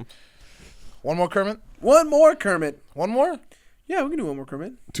Yeah. awesome. One more, Kermit? One more, Kermit. One more? Yeah, we can do one more,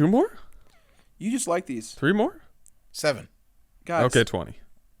 Kermit. 2 more? You just like these 3 more? 7. guys. Okay, 20.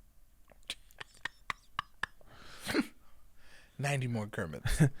 90 more, Kermit.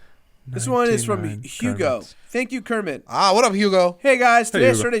 This one is from 99 Hugo. Kermits. Thank you, Kermit. What up, Hugo? Hey guys, today I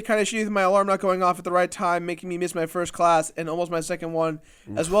Hugo. started kind of shitty with my alarm not going off at the right time, making me miss my first class and almost my second one,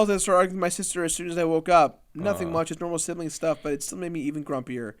 as well as I started arguing with my sister as soon as I woke up. Nothing much, it's normal sibling stuff, but it still made me even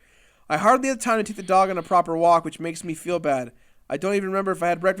grumpier. I hardly had time to take the dog on a proper walk, which makes me feel bad. I don't even remember if I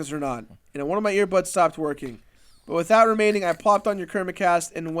had breakfast or not, and one of my earbuds stopped working. But without remaining, I plopped on your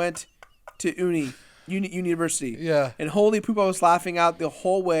Kermitcast and went to University. Yeah. And holy poop, I was laughing out the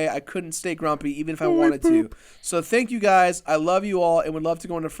whole way. I couldn't stay grumpy even if I wanted to. So thank you guys. I love you all and would love to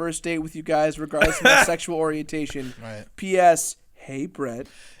go on a first date with you guys regardless of my sexual orientation. Right. P.S. Hey, Brett.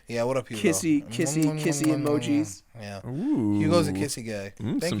 Yeah, what up, Hugo? Kissy emojis. Yeah. Ooh. Hugo's a kissy guy.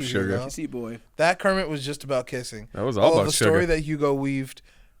 Thank some you, sugar. Hugo. Kissy boy. That Kermit was just about kissing. That was all about the story sugar. that Hugo weaved,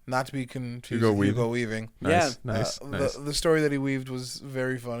 not to be confused Hugo with Hugo Weaving. Nice, Yeah. nice, nice. The story that he weaved was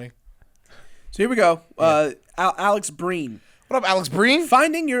very funny. So here we go. Alex Breen. What up, Alex Breen?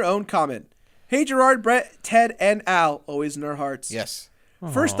 Finding your own comment. Hey, Gerard, Brett, Ted, and Al. Always in our hearts. Yes.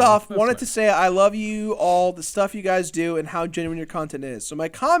 First Aw, off, that's wanted nice. to say I love you all, the stuff you guys do, and how genuine your content is. So my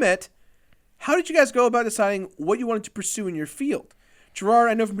comment, how did you guys go about deciding what you wanted to pursue in your field? Gerard,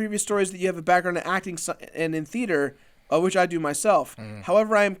 I know from previous stories that you have a background in acting and in theater, which I do myself.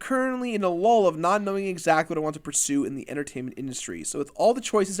 However, I am currently in a lull of not knowing exactly what I want to pursue in the entertainment industry. So with all the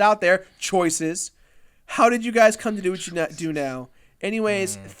choices out there, how did you guys come to do what you do now?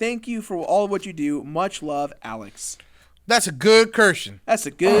 Anyways, thank you for all of what you do. Much love, Alex. That's a good Kirshen. That's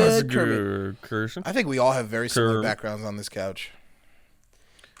a That's good a Kermit. good Kirsten. I think we all have very similar Kermit. backgrounds on this couch.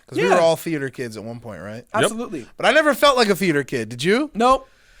 Because we Yeah. were all theater kids at one point, right? Absolutely. But I never felt like a theater kid. Did you? Nope.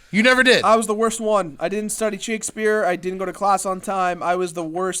 You never did. I was the worst one. I didn't study Shakespeare. I didn't go to class on time. I was the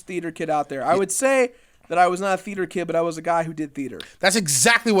worst theater kid out there. I would say that I was not a theater kid, but I was a guy who did theater. That's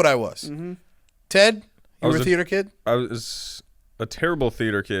exactly what I was. Ted, I you was were a a- theater kid? I was a terrible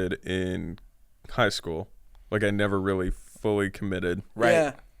theater kid in high school. Like, I never really fully committed. Right. Yeah.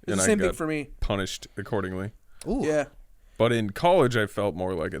 It's And the I same thing got for me. punished accordingly. Ooh. Yeah. But in college, I felt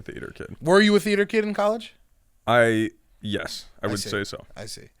more like a theater kid. Were you a theater kid in college? Yes, I would see. say so. I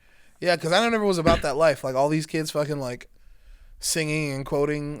see. Yeah, because I never was about that life. Like all these kids fucking like singing and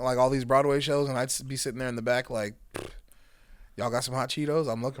quoting like all these Broadway shows, and I'd be sitting there in the back like, y'all got some hot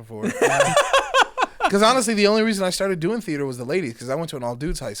Cheetos? I'm looking for it. Because honestly, the only reason I started doing theater was the ladies, because I went to an all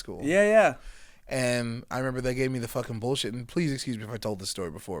dudes high school. Yeah, yeah. And I remember they gave me the fucking bullshit. And please excuse me if I told this story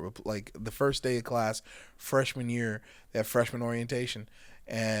before, but like the first day of class, freshman year, they have freshman orientation,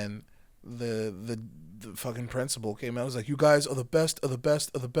 and the fucking principal came out. Was like, "You guys are the best of the best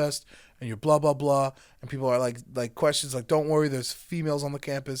of the best, and you're blah blah blah." And people are like questions like, "Don't worry, there's females on the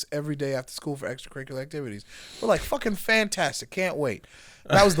campus every day after school for extracurricular activities." We're like, "Fucking fantastic, can't wait."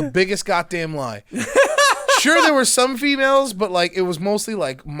 That was the biggest goddamn lie. Sure, there were some females, but like it was mostly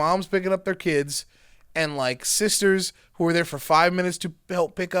like moms picking up their kids and like sisters who were there for 5 minutes to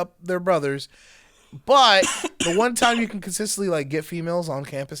help pick up their brothers. But the one time you can consistently like get females on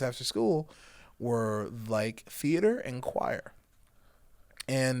campus after school were like theater and choir.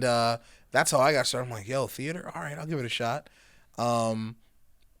 And that's how I got started. I'm like, yo, theater? All right, I'll give it a shot.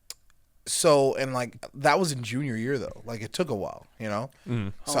 So, and like that was in junior year though. Like it took a while, you know?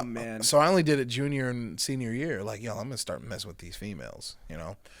 So, Oh, man. So I only did it junior and senior year. Like, yo, I'm going to start messing with these females, you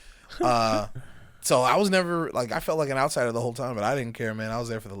know? So I was never, like, I felt like an outsider the whole time, but I didn't care, man. I was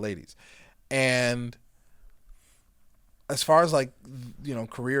there for the ladies. And as far as, like, you know,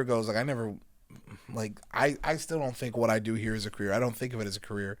 career goes, like, I never Like I still don't think what I do here is a career. I don't think of it as a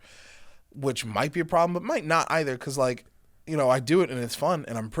career, which might be a problem, but might not either. Because like, you know, I do it and it's fun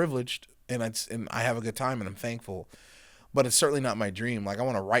and I'm privileged and I have a good time and I'm thankful. But it's certainly not my dream. Like I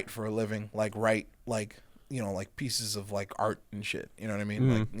want to write for a living. Like write like, you know, like pieces of like art and shit. You know what I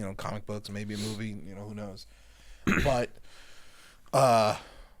mean? Like, you know, comic books, maybe a movie. You know, who knows? But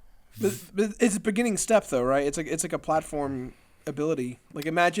it's a beginning step though, right? It's like a platform ability. Like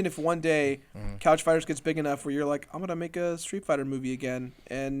imagine if one day Couch Fighters gets big enough where you're like, I'm gonna make a Street Fighter movie again,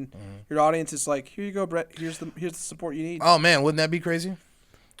 and your audience is like, here you go, Brett. Here's the support you need. oh man, wouldn't that be crazy?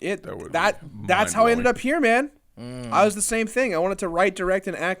 That's how I ended up here, man. I was the same thing. I wanted to write, direct,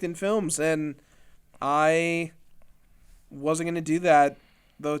 and act in films, and I wasn't gonna do that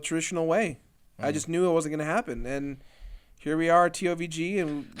the traditional way. I just knew it wasn't gonna happen, and here we are at TOVG,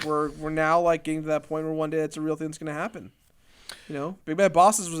 and we're now like getting to that point where one day it's a real thing that's gonna happen. You know, Big Bad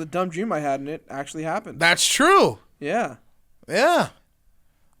Bosses was a dumb dream I had, and it actually happened. That's true. Yeah. Yeah.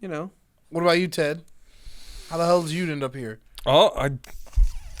 You know. What about you, Ted? How the hell did you end up here? Oh, I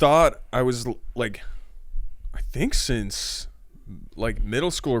thought I was like, I think since like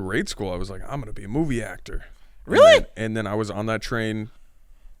middle school or grade school, I was like, I'm gonna be a movie actor. Really? And then I was on that train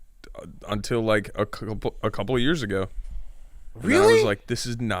until like a couple of years ago. And Really? I was like, this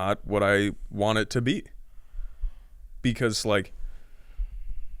is not what I want it to be. Because like,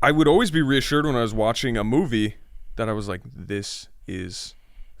 I would always be reassured when I was watching a movie that I was like, this is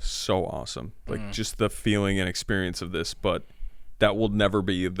so awesome. Like just the feeling and experience of this, but that will never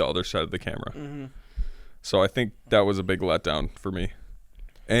be the other side of the camera. So I think that was a big letdown for me.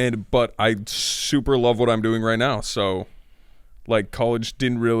 But I super love what I'm doing right now. So like college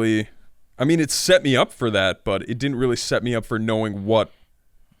didn't really, I mean, it set me up for that, but it didn't really set me up for knowing what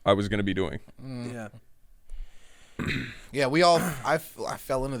I was going to be doing. Yeah. Yeah, I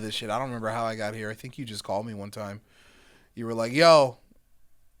fell into this shit. I don't remember how I got here. I think you just called me one time. You were like, yo,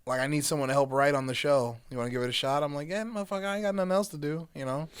 like I need someone to help write on the show. You want to give it a shot? I'm like, yeah, motherfucker, I ain't got nothing else to do, you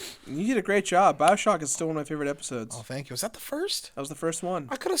know? You did a great job. BioShock is still one of my favorite episodes. Oh, thank you. Was that the first? That was the first one.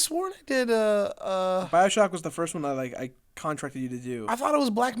 I could have sworn I did, BioShock was the first one I contracted you to do. I thought it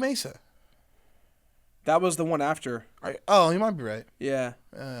was Black Mesa. That was the one after. Oh, you might be right. Yeah.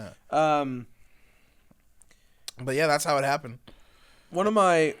 But yeah, that's how it happened. One of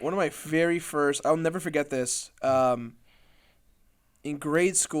my very first, I'll never forget this. In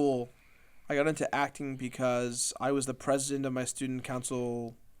grade school, I got into acting because I was the president of my student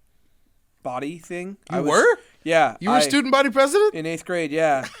council body thing. You were? Yeah. You were student body president? In 8th grade,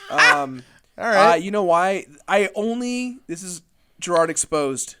 yeah. All right. You know why? This is Gerard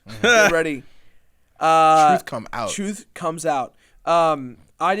exposed. Get ready. Truth come out. Truth comes out.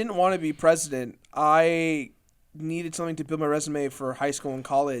 I didn't want to be president. I needed something to build my resume for high school and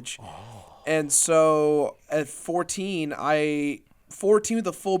college. And so at 14 with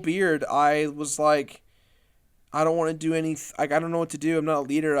a full beard, I was like, I don't want to do I don't know what to do. I'm not a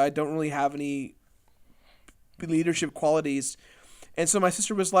leader. I don't really have any leadership qualities. And so my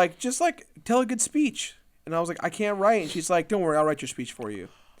sister was like, just like tell a good speech. And I was like, I can't write. And she's like, don't worry, I'll write your speech for you.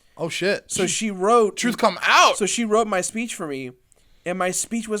 Oh shit. So she wrote Truth come out. So she wrote my speech for me, and my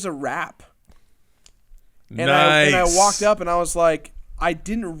speech was a rap. And Nice. I walked up and I was like, I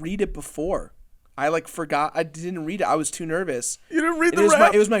didn't read it before. I like forgot. I didn't read it. I was too nervous. You didn't read It the was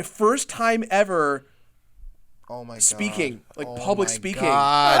rap? it was my first time ever Oh my god. speaking, like Oh public my speaking.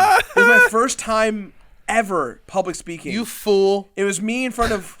 God. It was my first time ever public speaking. You fool. It was me in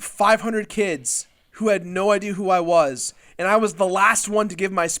front of 500 kids who had no idea who I was, and I was the last one to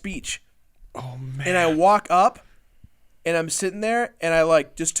give my speech. Oh man. And I walk up, and I'm sitting there, and I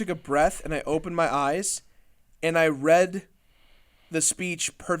like just took a breath, and I opened my eyes, and I read the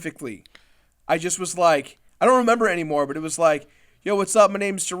speech perfectly. I just was like, I don't remember it anymore, but it was like, yo, what's up? My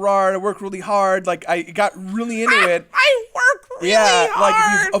name's Gerard. I work really hard. Like, I got really into it. I work really hard.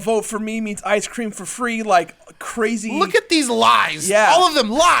 Like, if a vote for me means ice cream for free, like, crazy. Look at these lies. Yeah. All of them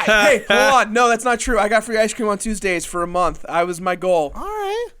lie. Hey, hold on. No, that's not true. I got free ice cream on Tuesdays for a month. I was my goal. All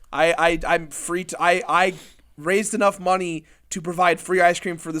right. I'm free to. I raised enough money to provide free ice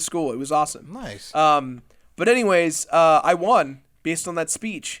cream for the school. It was awesome. Nice. But anyways, I won based on that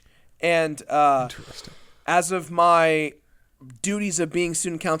speech, and Interesting. as of my duties of being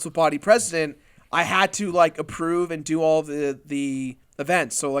student council body president, I had to like approve and do all the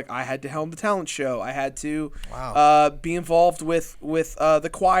events. So like I had to helm the talent show. I had to be involved with the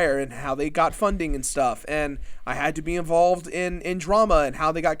choir and how they got funding and stuff. And I had to be involved in drama and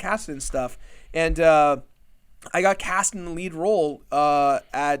how they got casted and stuff. And I got cast in the lead role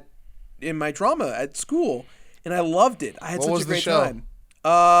in my drama at school, and I loved it. I had What such was a the great show?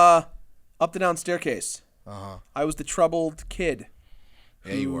 time. up the down staircase. I was the troubled kid.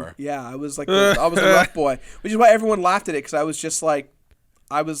 Yeah, you were. Yeah, I was like I was a rough boy, which is why everyone laughed at it because I was just like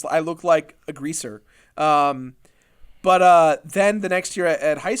I looked like a greaser. But then the next year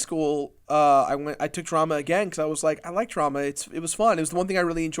at high school, I took drama again because I was like I like drama. It was fun. It was the one thing I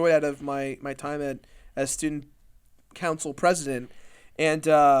really enjoyed out of my time as student council president, and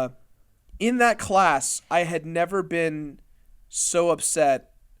in that class I had never been so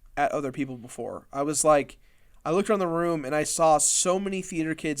upset at other people before. I was like. I looked around the room and I saw so many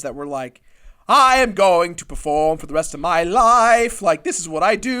theater kids that were like, I am going to perform for the rest of my life. Like, this is what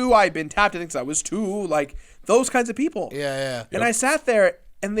I do. I've been tapped in since I was 2. Like, those kinds of people. Yeah. And I sat there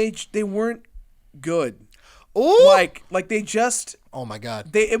and they weren't good. Ooh. Like they just... Oh, my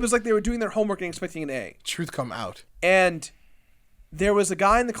God. It was like they were doing their homework and expecting an A. Truth come out. And there was a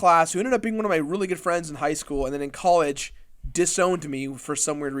guy in the class who ended up being one of my really good friends in high school and then in college disowned me for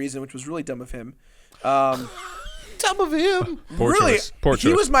some weird reason, which was really dumb of him. Top of him. Poor Really, choice. Poor he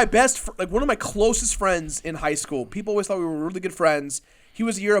choice. was my best, like one of my closest friends in high school. People always thought we were really good friends. He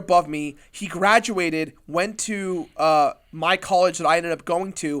was a year above me. He graduated, went to my college that I ended up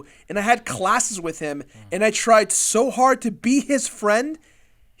going to, and I had classes with him. And I tried so hard to be his friend.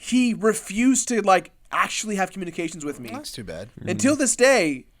 He refused to like actually have communications with me. That's too bad. Until this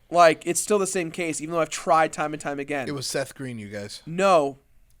day, like it's still the same case, even though I've tried time and time again. It was Seth Green, you guys. No.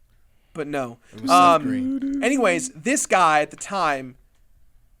 But no. It was Seth Green. Anyways, this guy at the time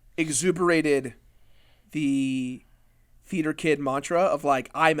exuberated the theater kid mantra of like,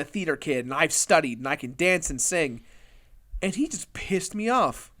 I'm a theater kid and I've studied and I can dance and sing. And he just pissed me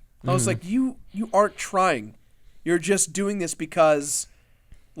off. I was like, you aren't trying. You're just doing this because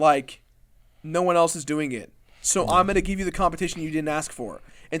like no one else is doing it. So I'm going to give you the competition you didn't ask for.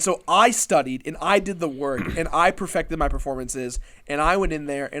 And so I studied and I did the work and I perfected my performances and I went in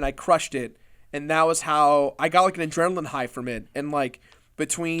there and I crushed it. And that was how I got like an adrenaline high from it. And like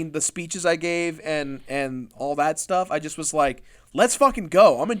between the speeches I gave and all that stuff, I just was like, let's fucking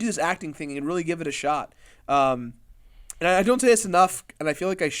go. I'm going to do this acting thing and really give it a shot. And I don't say this enough and I feel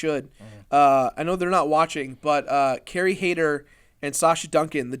like I should. I know they're not watching, but Carrie Hayter and Sasha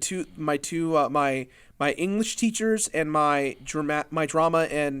Duncan, my English teachers and my drama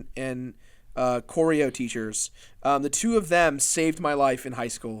and choreo teachers, the two of them saved my life in high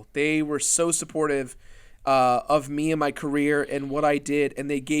school. They were so supportive of me and my career and what I did, and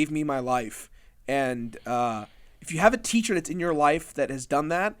they gave me my life. And if you have a teacher that's in your life that has done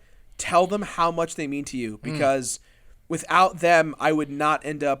that, tell them how much they mean to you, because without them, I would not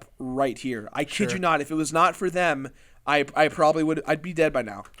end up right here. I kid you not. If it was not for them, I probably would. I'd be dead by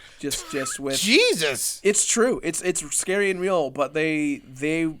now. Just with Jesus. It's true. It's scary and real. But they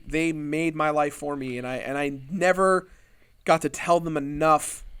made my life for me, and I never got to tell them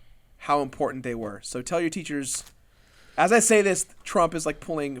enough how important they were. So tell your teachers. As I say this, Trump is like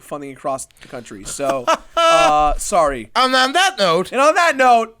pulling funding across the country. So sorry. And on that note, And on that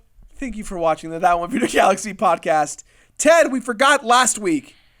note, thank you for watching the That One Video Galaxy podcast. Ted, we forgot last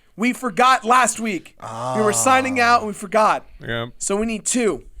week. We were signing out and we forgot. Yeah. So we need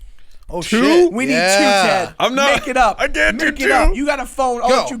 2. oh Two? shit, We need 2, Ted. I'm not- Make it up. I can't do Make it 2. up. You got a phone. I'll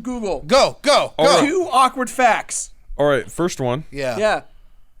Go. let you Google. Go. All right. 2 awkward facts. All right. First one. Yeah. Yeah.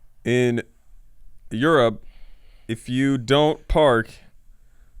 In Europe, if you don't park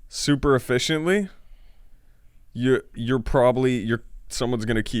super efficiently, someone's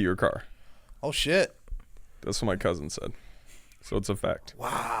gonna key your car. Oh shit. That's what my cousin said. So it's a fact.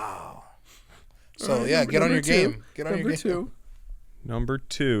 Wow. So yeah, get on your game. Get on your Number game. 2. Number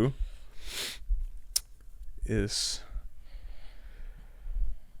 2 is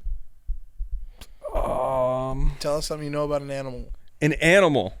Tell us something you know about an animal. an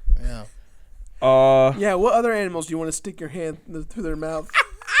animal. Yeah. Yeah, what other animals do you want to stick your hand through their mouth?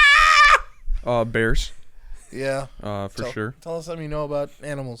 Bears. Yeah. For sure. Tell us something you know about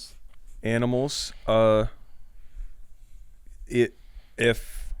animals. Animals.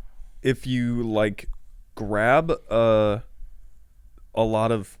 If you like grab a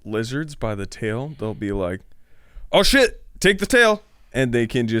lot of lizards by the tail, they'll be like, "Oh shit, take the tail," and they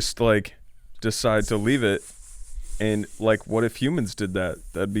can just like decide to leave it. And like, what if humans did that?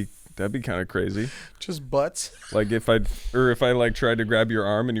 That'd be kind of crazy. Just butts. Like if I like tried to grab your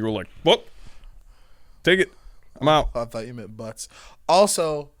arm and you were like, "What? Take it, I'm out." I thought you meant butts.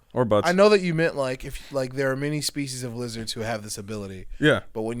 Also, Or butts. I know that you meant like if like there are many species of lizards who have this ability. Yeah.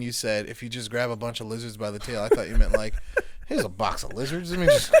 But when you said if you just grab a bunch of lizards by the tail, I thought you meant like here's a box of lizards. Let me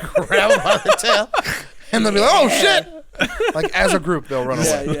just grab them by the tail, and they'll be like, "Oh shit!" Like as a group, they'll run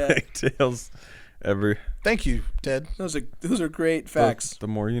away. Yeah. Like tails. Thank you, Ted. Those are great facts. The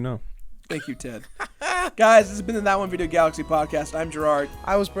more you know. Thank you, Ted. Guys, this has been the That One Video Galaxy podcast. I'm Gerard,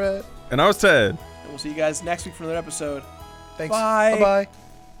 I was Brett. And I was Ted. and we'll see you guys next week for another episode. Thanks. Bye. Bye-bye.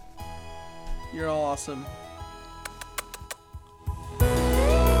 You're all awesome.